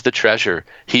ultimate. He's the treasure.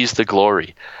 He's the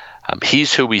glory.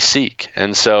 He's who we seek.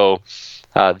 And so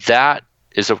that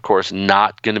is, of course,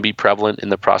 not going to be prevalent in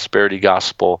the prosperity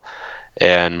gospel.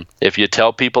 And if you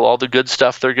tell people all the good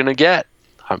stuff they're going to get,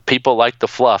 people like the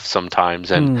fluff sometimes.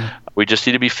 And we just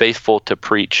need to be faithful to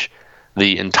preach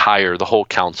the whole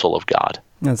counsel of God.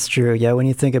 That's true. Yeah, when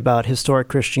you think about historic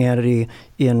Christianity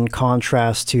in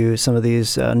contrast to some of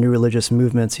these new religious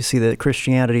movements, you see that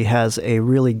Christianity has a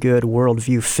really good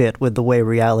worldview fit with the way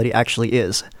reality actually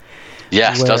is.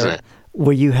 Yes, doesn't it?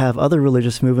 Where you have other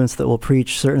religious movements that will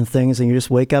preach certain things, and you just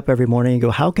wake up every morning and go,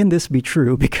 how can this be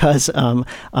true? Because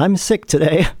I'm sick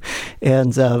today.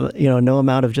 And, no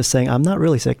amount of just saying, I'm not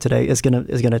really sick today is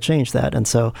gonna change that. And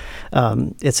so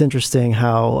it's interesting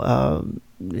how,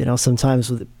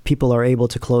 sometimes people are able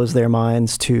to close their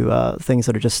minds to things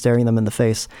that are just staring them in the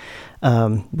face.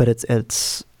 But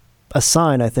it's a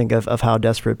sign, I think, of how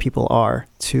desperate people are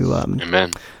to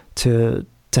Amen.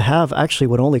 To have actually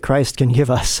what only Christ can give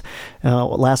us.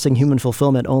 Lasting human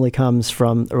fulfillment only comes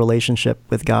from a relationship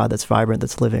with God that's vibrant,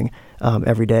 that's living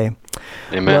every day.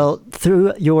 Amen. Well,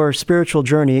 through your spiritual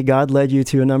journey, God led you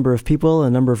to a number of people,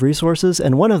 a number of resources,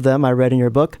 and one of them I read in your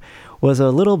book was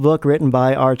a little book written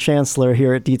by our chancellor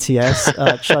here at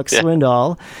DTS, Chuck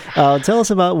Swindoll. Tell us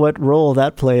about what role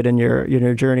that played in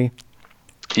your journey.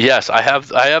 Yes, I have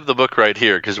the book right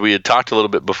here because we had talked a little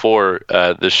bit before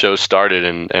the show started,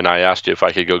 and I asked you if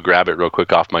I could go grab it real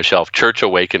quick off my shelf. Church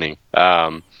Awakening.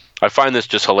 I find this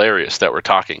just hilarious that we're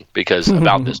talking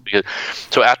about this.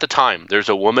 So at the time, there's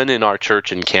a woman in our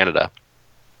church in Canada.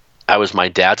 I was my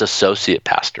dad's associate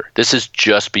pastor. This is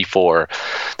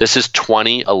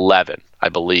 2011, I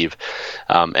believe.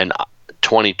 And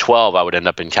 2012, I would end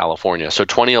up in California. So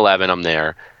 2011, I'm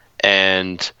there.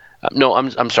 And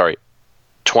I'm sorry.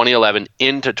 2011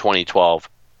 into 2012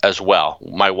 as well.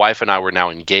 My wife and I were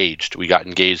now engaged. We got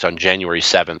engaged on January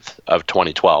 7th of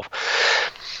 2012.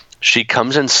 She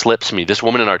comes and slips me, this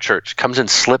woman in our church comes and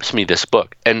slips me this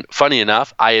book. And funny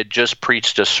enough, I had just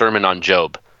preached a sermon on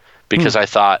Job because I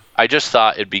just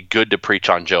thought it'd be good to preach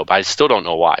on Job. I still don't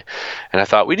know why. And I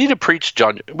thought we should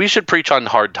preach on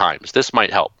hard times. This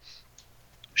might help.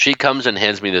 She comes and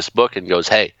hands me this book and goes,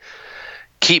 "Hey,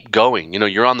 keep going.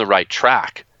 You're on the right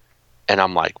track." And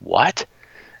I'm like, what?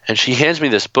 And she hands me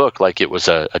this book like it was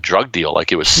a drug deal,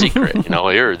 like it was secret.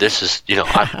 Here, this is,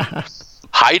 I'm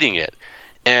hiding it.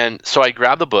 And so I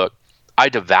grab the book, I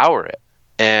devour it.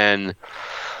 And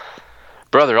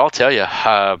brother, I'll tell you,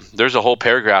 there's a whole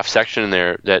paragraph section in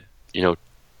there that,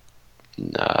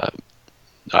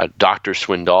 Dr.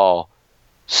 Swindoll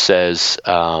says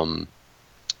a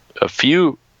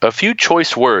few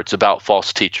choice words about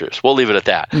false teachers. We'll leave it at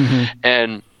that. Mm-hmm.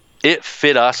 And it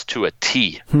fit us to a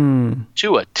T,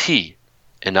 to a T.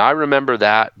 And I remember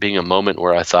that being a moment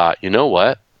where I thought, you know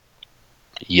what?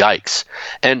 Yikes.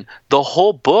 And the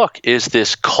whole book is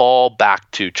this call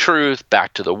back to truth,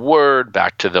 back to the Word,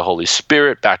 back to the Holy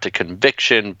Spirit, back to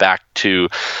conviction, back to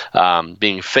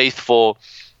being faithful,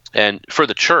 and for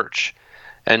the church.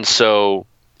 And so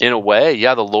in a way,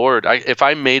 yeah, the Lord, if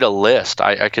I made a list,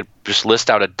 I could just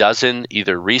list out a dozen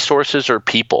either resources or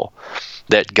people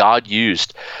that God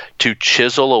used to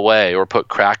chisel away or put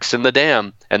cracks in the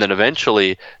dam, and then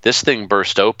eventually this thing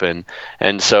burst open.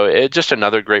 And so it's just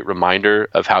another great reminder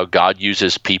of how God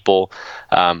uses people.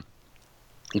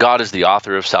 God is the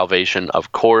author of salvation,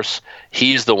 of course.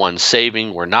 He's the one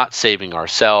saving. We're not saving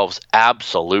ourselves,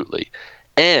 absolutely.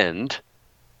 And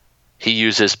he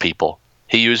uses people.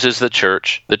 He uses the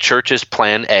church. The church is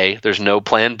plan A. There's no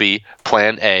plan B.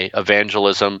 Plan A,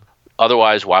 evangelism.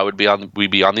 Otherwise, why would we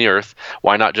be on the earth?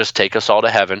 Why not just take us all to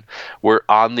heaven? We're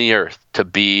on the earth to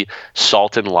be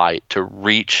salt and light, to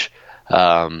reach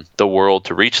the world,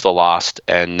 to reach the lost,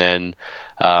 and then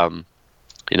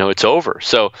it's over.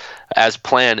 So as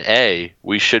plan A,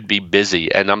 we should be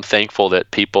busy. And I'm thankful that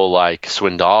people like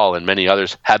Swindoll and many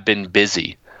others have been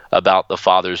busy about the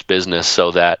Father's business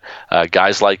so that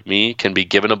guys like me can be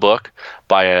given a book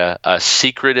by a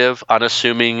secretive,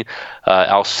 unassuming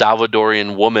El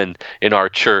Salvadorian woman in our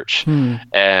church,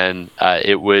 and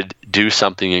it would do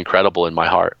something incredible in my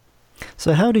heart.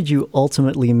 So how did you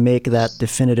ultimately make that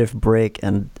definitive break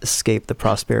and escape the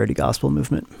prosperity gospel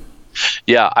movement?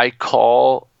 Yeah, I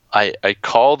call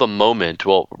the moment,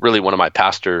 well, really one of my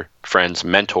pastor friends,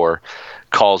 mentor,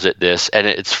 calls it this, and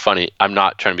it's funny, I'm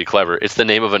not trying to be clever. It's the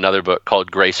name of another book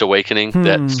called Grace Awakening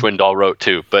that Swindoll wrote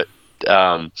too. But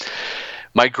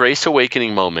my Grace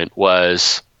Awakening moment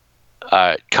was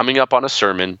coming up on a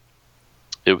sermon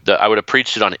I would have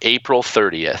preached it on April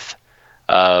 30th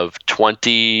of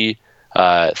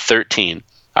 2013.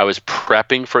 I was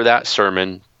prepping for that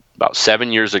sermon about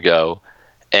 7 years ago,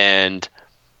 and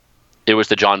it was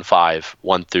the John 5,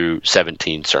 1 through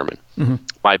 17 sermon. Mm-hmm.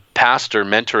 My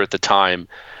mentor at the time,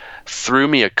 threw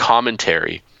me a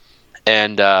commentary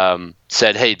and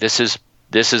said, "Hey, this is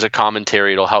a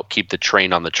commentary. It'll help keep the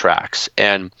train on the tracks."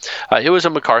 And it was a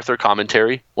MacArthur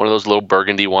commentary, one of those little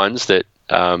burgundy ones that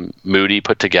Moody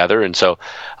put together. And so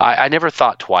I never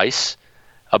thought twice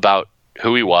about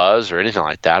who he was or anything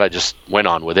like that. I just went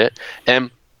on with it.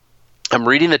 And I'm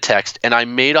reading the text, and I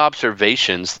made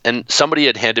observations. And somebody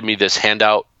had handed me this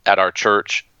handout at our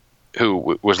church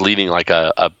who was leading like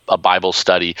a Bible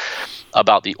study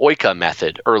about the Oika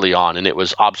method early on. And it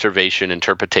was observation,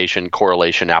 interpretation,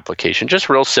 correlation, application, just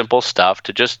real simple stuff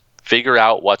to just figure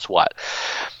out what's what.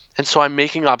 And so I'm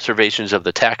making observations of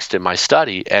the text in my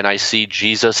study, and I see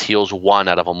Jesus heals one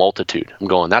out of a multitude. I'm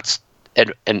going,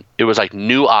 and it was like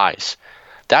new eyes.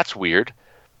 That's weird.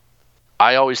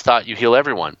 I always thought you heal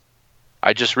everyone.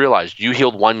 I just realized you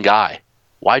healed one guy.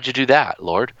 Why'd you do that,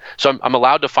 Lord? So I'm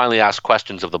allowed to finally ask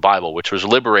questions of the Bible, which was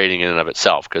liberating in and of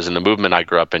itself, because in the movement I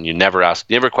grew up in, you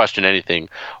never question anything,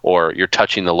 or you're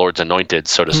touching the Lord's anointed,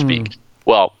 so to speak.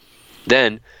 Well,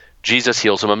 then Jesus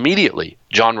heals him immediately.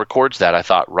 John records that. I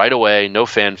thought right away, no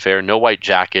fanfare, no white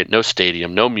jacket, no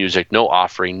stadium, no music, no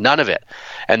offering, none of it.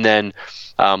 And then,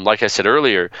 like I said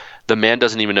earlier, the man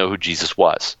doesn't even know who Jesus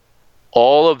was.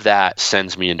 All of that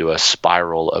sends me into a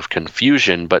spiral of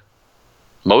confusion, but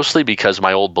mostly because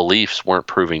my old beliefs weren't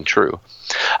proving true.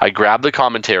 I grabbed the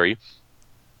commentary,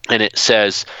 and it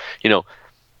says,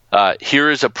 here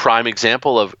is a prime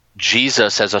example of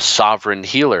Jesus as a sovereign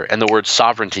healer. And the word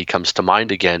sovereignty comes to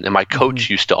mind again. And my coach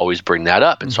used to always bring that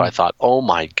up. And so I thought, oh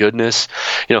my goodness,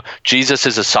 Jesus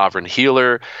is a sovereign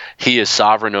healer. He is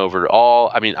sovereign over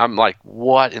all. I mean, I'm like,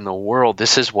 what in the world?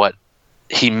 This is what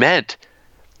he meant.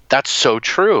 That's so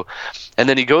true. And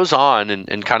then he goes on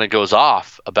and kind of goes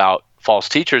off about false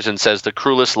teachers and says the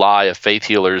cruelest lie of faith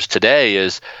healers today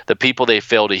is the people they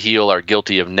fail to heal are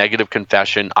guilty of negative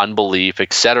confession, unbelief,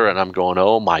 etc. And I'm going,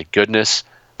 oh my goodness,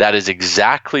 that is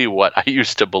exactly what I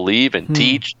used to believe and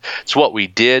teach. It's what we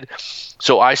did.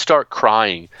 So I start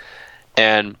crying,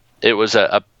 and it was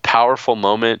a powerful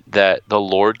moment that the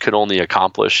Lord could only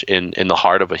accomplish in the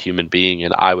heart of a human being.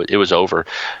 And it was over.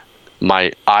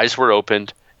 My eyes were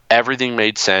opened. Everything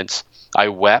made sense. I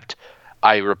wept.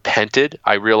 I repented.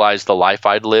 I realized the life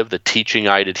I'd lived, the teaching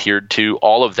I'd adhered to,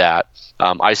 all of that.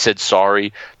 I said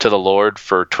sorry to the Lord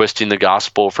for twisting the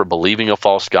gospel, for believing a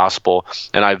false gospel,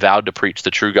 and I vowed to preach the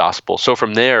true gospel. So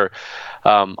from there,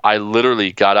 I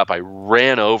literally got up. I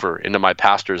ran over into my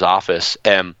pastor's office,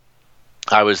 and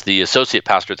I was the associate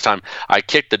pastor at the time. I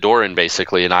kicked the door in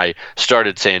basically, and I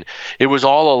started saying, it was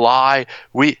all a lie.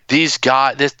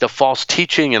 The false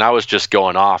teaching, and I was just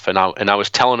going off, and I was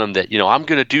telling them that, I'm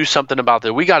going to do something about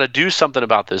that. We got to do something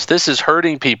about this. This is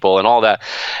hurting people and all that.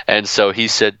 And so he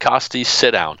said, Costi,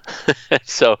 sit down.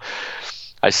 So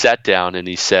I sat down, and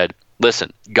he said,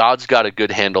 listen, God's got a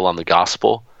good handle on the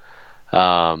gospel.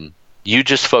 You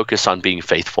just focus on being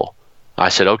faithful. I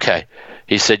said, okay.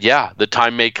 He said, yeah, the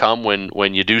time may come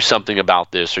when you do something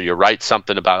about this, or you write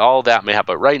something about all that may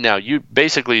happen. But right now, you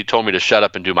basically told me to shut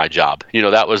up and do my job.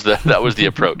 That was the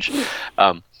approach.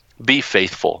 Be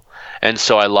faithful. And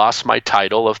so I lost my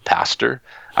title of pastor.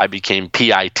 I became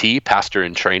PIT, pastor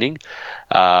in training.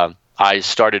 I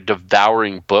started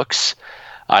devouring books.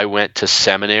 I went to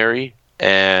seminary,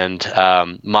 and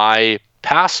my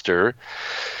pastor,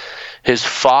 his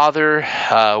father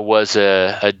was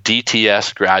a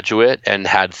DTS graduate and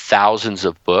had thousands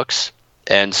of books.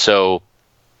 And so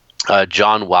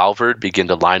John Walvoord began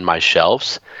to line my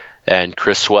shelves, and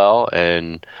Criswell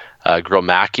and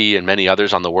Gromacki and many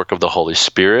others on the work of the Holy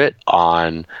Spirit,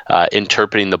 on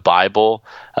interpreting the Bible,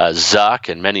 Zuck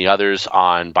and many others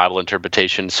on Bible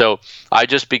interpretation. So I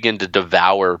just began to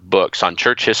devour books on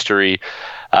church history.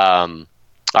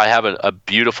 I have a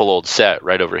beautiful old set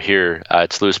right over here.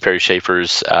 It's Louis Perry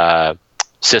Schaefer's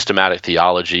Systematic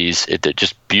Theologies.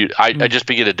 I just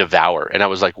began to devour, and I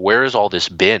was like, where has all this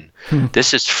been?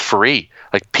 This is free.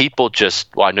 Like, people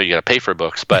I know you got to pay for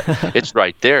books, but it's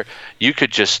right there. You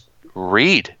could just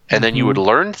read, and then you would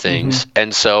learn things.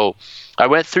 And so I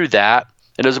went through that,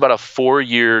 and it was about a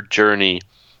 4-year journey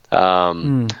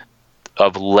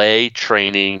of lay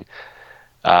training,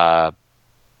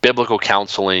 biblical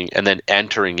counseling, and then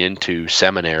entering into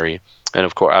seminary. And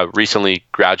of course, I recently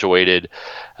graduated,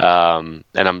 and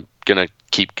I'm going to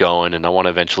keep going, and I want to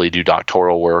eventually do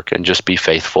doctoral work and just be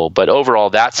faithful. But overall,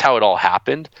 that's how it all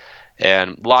happened.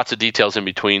 and lots of details in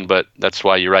between. But that's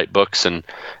why you write books,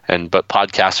 but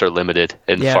podcasts are limited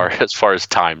as far as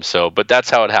time. So, but that's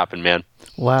how it happened, man.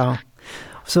 Wow.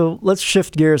 So let's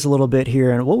shift gears a little bit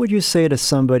here. And what would you say to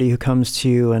somebody who comes to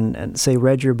you and say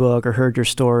read your book or heard your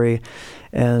story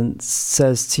and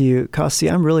says to you, Costi,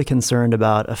 I'm really concerned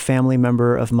about a family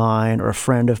member of mine or a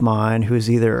friend of mine who's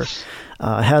either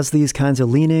has these kinds of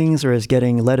leanings or is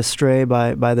getting led astray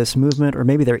by this movement, or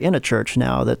maybe they're in a church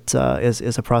now that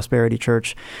is a prosperity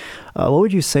church. What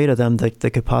would you say to them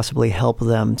that could possibly help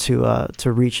them to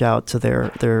reach out to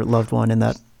their loved one in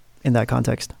that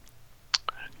context?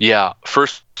 Yeah.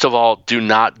 First of all, do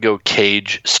not go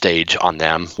cage stage on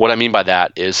them. What I mean by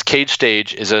that is cage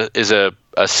stage is a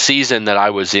season that I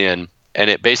was in,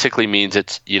 and it basically means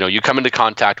it's, you come into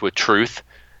contact with truth,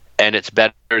 and it's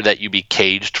better that you be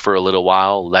caged for a little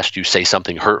while, lest you say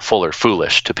something hurtful or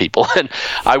foolish to people. And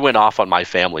I went off on my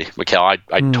family, Mikhail.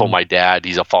 I told my dad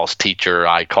he's a false teacher.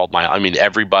 I called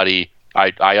everybody.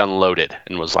 I unloaded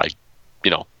and was like,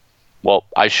 well,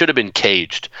 I should have been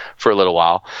caged for a little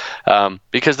while,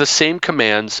 because the same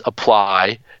commands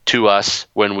apply to us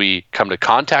when we come to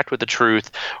contact with the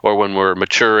truth, or when we're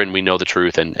mature and we know the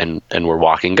truth and we're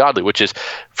walking godly, which is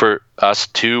for us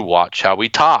to watch how we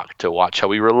talk, to watch how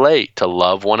we relate, to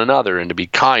love one another, and to be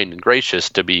kind and gracious,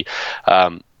 to be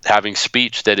having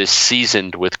speech that is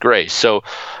seasoned with grace. So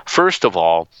first of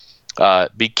all,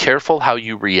 be careful how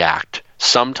you react.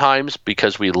 Sometimes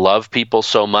because we love people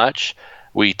so much,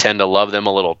 we tend to love them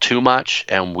a little too much,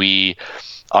 and we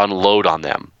unload on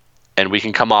them, and we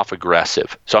can come off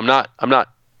aggressive. So I'm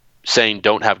not saying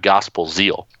don't have gospel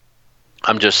zeal.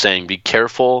 I'm just saying be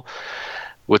careful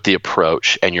with the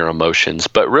approach and your emotions.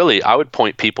 But really, I would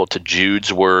point people to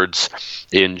Jude's words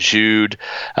in Jude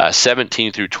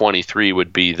 17 through 23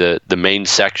 would be the main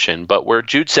section. But where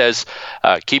Jude says,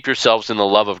 keep yourselves in the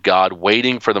love of God,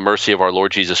 waiting for the mercy of our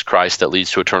Lord Jesus Christ that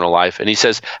leads to eternal life. And he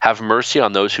says, have mercy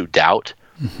on those who doubt.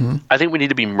 Mm-hmm. I think we need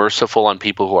to be merciful on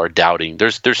people who are doubting.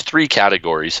 There's three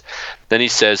categories. Then he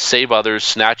says, save others,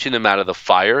 snatching them out of the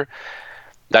fire.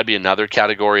 That'd be another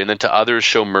category. And then to others,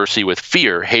 show mercy with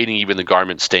fear, hating even the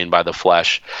garment stained by the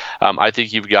flesh. I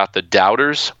think you've got the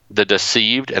doubters, the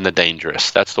deceived, and the dangerous.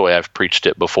 That's the way I've preached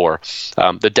it before.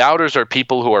 The doubters are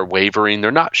people who are wavering. They're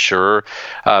not sure.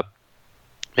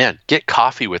 Get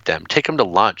coffee with them. Take them to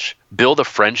lunch. Build a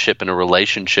friendship and a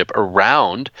relationship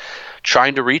around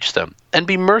trying to reach them, and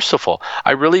be merciful.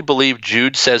 I really believe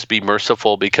Jude says be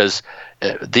merciful because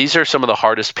these are some of the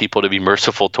hardest people to be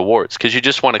merciful towards, because you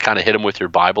just want to kind of hit them with your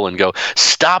Bible and go,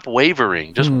 stop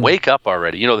wavering. Just wake up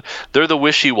already. They're the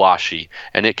wishy-washy,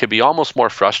 and it could be almost more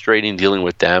frustrating dealing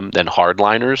with them than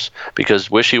hardliners,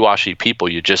 because wishy-washy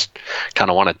people, you just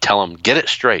kind of want to tell them, get it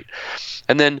straight.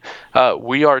 And then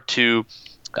we are to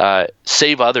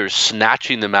save others,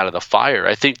 snatching them out of the fire.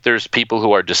 I think there's people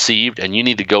who are deceived, and you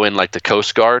need to go in like the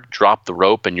Coast Guard, drop the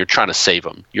rope, and you're trying to save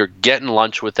them. You're getting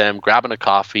lunch with them, grabbing a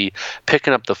coffee,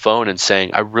 picking up the phone and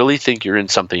saying, I really think you're in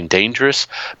something dangerous.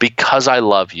 Because I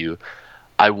love you,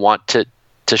 I want to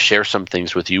share some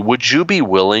things with you. Would you be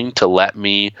willing to let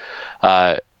me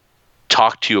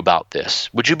talk to you about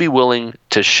this? Would you be willing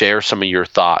to share some of your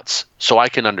thoughts so I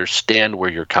can understand where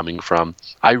you're coming from?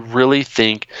 I really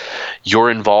think you're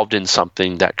involved in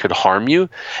something that could harm you.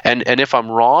 And if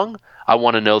I'm wrong, I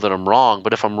want to know that I'm wrong.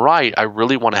 But if I'm right, I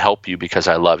really want to help you because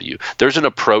I love you. There's an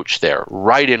approach there,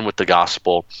 right in with the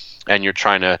gospel, and you're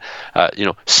trying to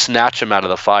snatch them out of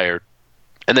the fire.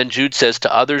 And then Jude says,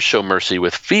 to others show mercy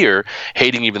with fear,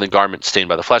 hating even the garment stained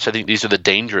by the flesh. I think these are the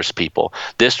dangerous people.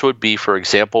 This would be, for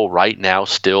example, right now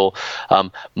still,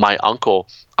 my uncle.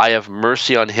 I have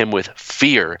mercy on him with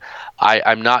fear.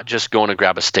 I'm not just going to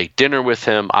grab a steak dinner with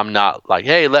him. I'm not like,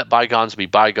 hey, let bygones be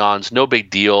bygones. No big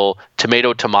deal.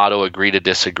 Tomato, tomato, agree to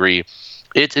disagree.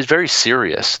 It is very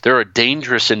serious. There are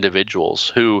dangerous individuals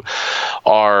who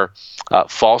are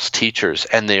false teachers,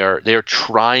 and they are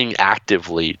trying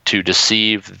actively to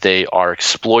deceive. They are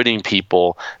exploiting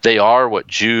people. They are what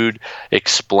Jude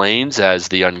explains as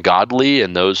the ungodly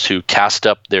and those who cast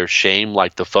up their shame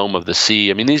like the foam of the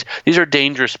sea. I mean, these are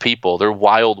dangerous people. They're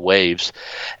wild waves,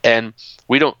 and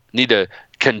we don't need to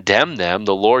condemn them.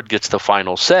 The Lord gets the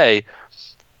final say.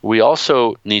 We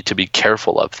also need to be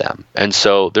careful of them. And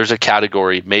so there's a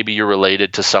category, maybe you're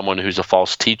related to someone who's a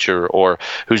false teacher or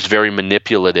who's very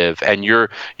manipulative, and you're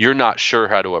not sure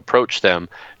how to approach them.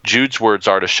 Jude's words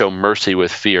are to show mercy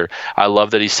with fear. I love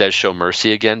that he says show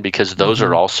mercy again, because those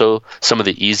are also some of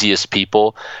the easiest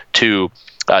people to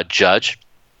judge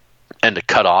and to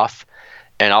cut off.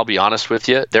 And I'll be honest with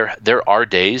you, there are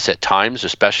days at times,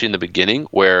 especially in the beginning,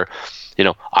 where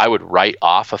I would write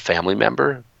off a family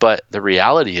member, but the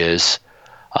reality is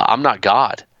I'm not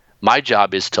God. My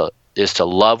job is to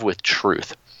love with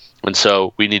truth. And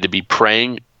so we need to be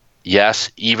praying,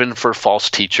 yes, even for false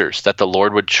teachers, that the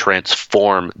Lord would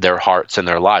transform their hearts and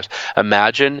their lives.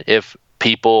 Imagine if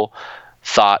people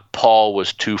thought Paul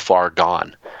was too far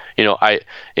gone.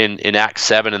 In Acts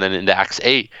 7 and then into Acts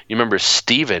 8, you remember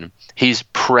Stephen, he's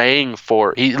praying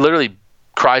he literally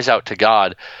cries out to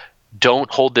God,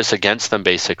 don't hold this against them,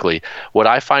 basically. What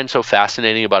I find so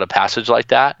fascinating about a passage like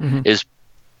that is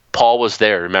Paul was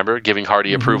there, remember, giving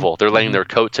hearty approval. They're laying their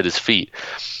coats at his feet.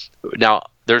 Now,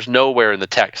 there's nowhere in the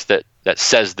text that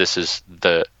says this is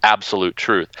the absolute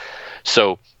truth.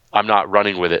 So I'm not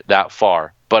running with it that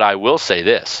far. But I will say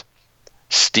this.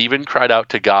 Stephen cried out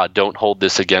to God, don't hold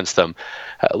this against them.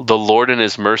 The Lord in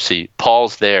his mercy,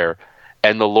 Paul's there,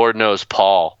 and the Lord knows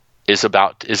Paul is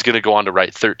going to go on to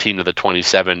write 13 of the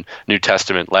 27 New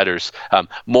Testament letters.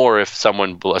 More if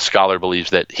a scholar believes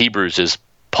that Hebrews is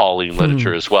Pauline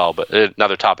literature as well, but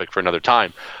another topic for another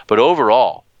time. But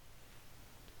overall,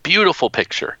 beautiful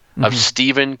picture of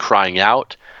Stephen crying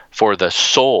out for the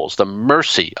souls, the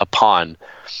mercy upon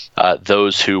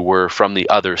those who were from the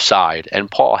other side. And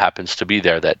Paul happens to be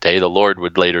there that day. The Lord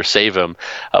would later save him.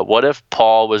 What if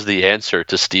Paul was the answer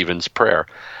to Stephen's prayer?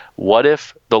 What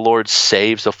if the Lord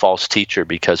saves a false teacher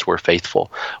because we're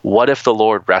faithful? What if the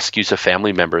Lord rescues a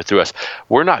family member through us?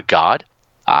 We're not God.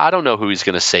 I don't know who he's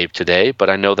going to save today, but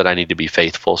I know that I need to be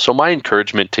faithful. So my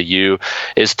encouragement to you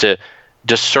is to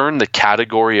discern the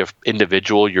category of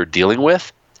individual you're dealing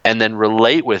with and then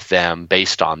relate with them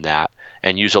based on that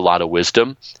and use a lot of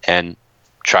wisdom and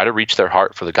try to reach their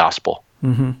heart for the gospel.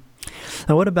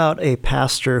 Now, what about a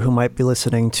pastor who might be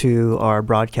listening to our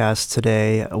broadcast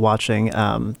today, watching,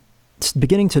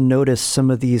 beginning to notice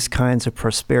some of these kinds of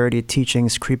prosperity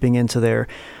teachings creeping into their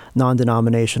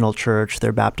non-denominational church,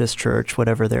 their Baptist church,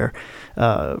 whatever their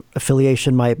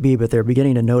affiliation might be, but they're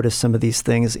beginning to notice some of these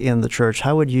things in the church?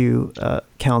 How would you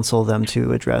counsel them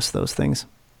to address those things?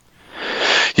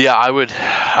 Yeah, I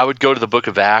would go to the book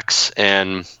of Acts,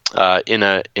 and in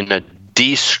a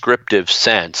descriptive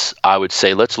sense, I would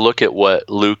say let's look at what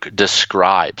Luke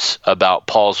describes about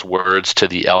Paul's words to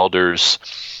the elders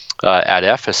at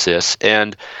Ephesus.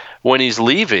 And when he's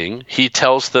leaving, he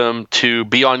tells them to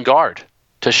be on guard,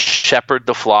 to shepherd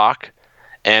the flock,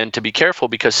 and to be careful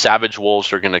because savage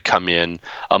wolves are going to come in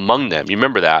among them. You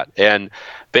remember that? And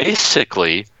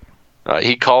basically,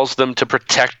 he calls them to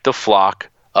protect the flock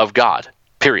of God,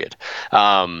 period.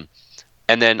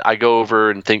 And then I go over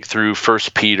and think through 1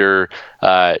 Peter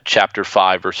chapter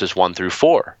 5, verses 1 through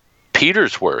 4.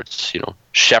 Peter's words,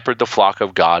 shepherd the flock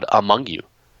of God among you.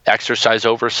 Exercise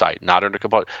oversight, not under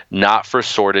compulsion, not for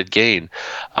sordid gain.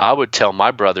 I would tell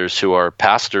my brothers who are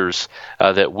pastors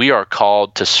that we are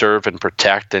called to serve and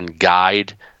protect and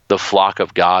guide the flock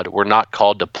of God. We're not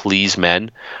called to please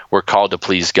men. We're called to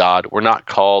please God. We're not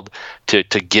called to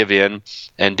give in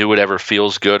and do whatever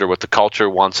feels good or what the culture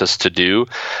wants us to do.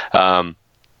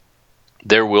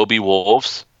 There will be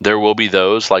wolves. There will be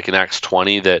those, like in Acts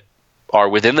 20, that are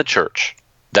within the church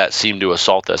that seem to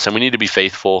assault us, and we need to be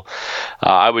faithful.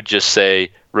 I would just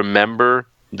say, remember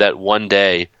that one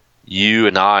day you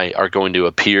and I are going to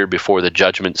appear before the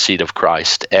judgment seat of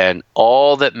Christ, and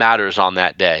all that matters on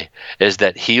that day is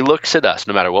that he looks at us,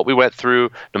 no matter what we went through,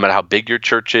 no matter how big your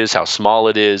church is, how small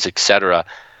it is, etc.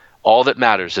 All that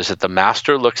matters is that the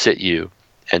master looks at you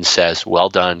and says, well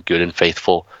done, good and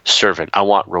faithful servant. I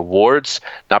want rewards,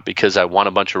 not because I want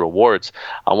a bunch of rewards.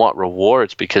 I want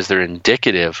rewards because they're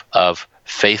indicative of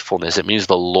faithfulness. It means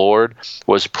the Lord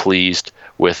was pleased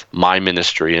with my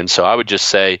ministry. And so I would just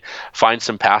say, find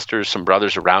some pastors, some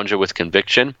brothers around you with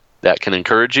conviction that can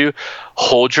encourage you.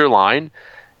 Hold your line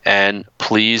and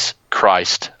please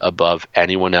Christ above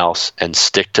anyone else and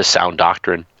stick to sound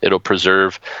doctrine. It'll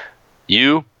preserve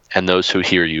you and those who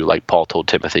hear you, like Paul told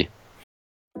Timothy.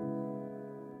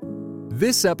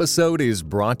 This episode is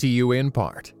brought to you in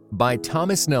part by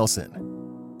Thomas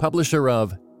Nelson, publisher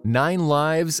of 9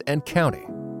 Lives and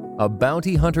Counting, A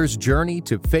Bounty Hunter's Journey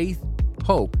to Faith,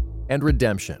 Hope, and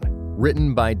Redemption,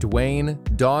 written by Dwayne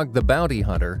 "Dog the Bounty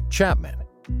Hunter" Chapman.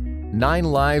 9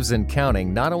 Lives and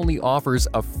Counting not only offers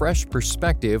a fresh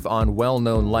perspective on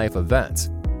well-known life events,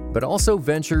 but also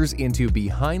ventures into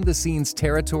behind-the-scenes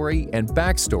territory and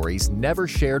backstories never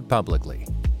shared publicly.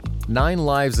 9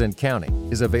 Lives and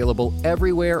Counting is available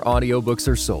everywhere audiobooks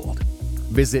are sold.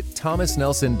 Visit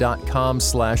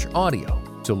thomasnelson.com/audio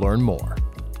to learn more.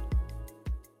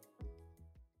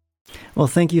 Well,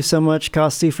 thank you so much,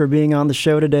 Costi, for being on the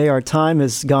show today. Our time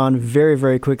has gone very,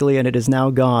 very quickly, and it is now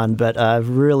gone, but I've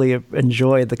really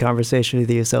enjoyed the conversation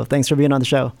with you, so thanks for being on the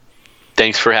show.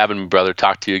 Thanks for having me, brother.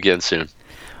 Talk to you again soon.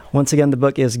 Once again, the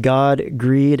book is God,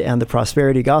 Greed, and the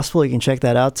Prosperity Gospel. You can check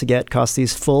that out to get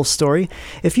Costy's full story.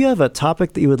 If you have a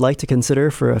topic that you would like to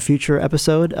consider for a future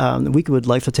episode, we would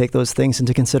like to take those things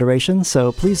into consideration.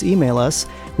 So please email us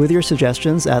with your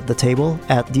suggestions at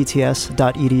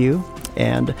thetable@dts.edu.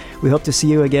 And we hope to see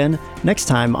you again next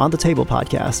time on The Table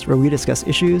Podcast, where we discuss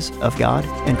issues of God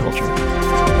and culture.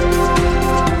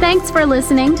 Thanks for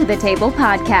listening to The Table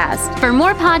Podcast. For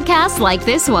more podcasts like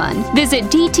this one, visit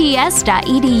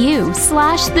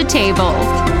dts.edu/The Table.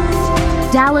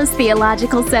 Dallas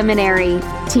Theological Seminary.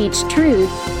 Teach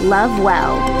truth, love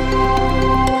well.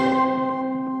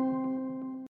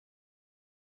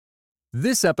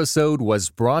 This episode was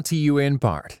brought to you in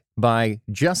part by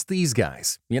Just These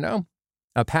Guys. You know,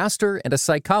 a pastor and a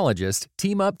psychologist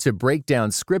team up to break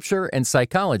down scripture and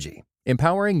psychology,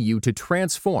 empowering you to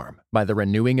transform by the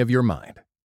renewing of your mind.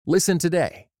 Listen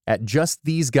today at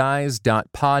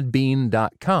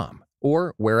justtheseguys.podbean.com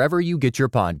or wherever you get your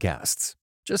podcasts.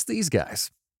 Just These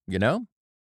Guys, you know?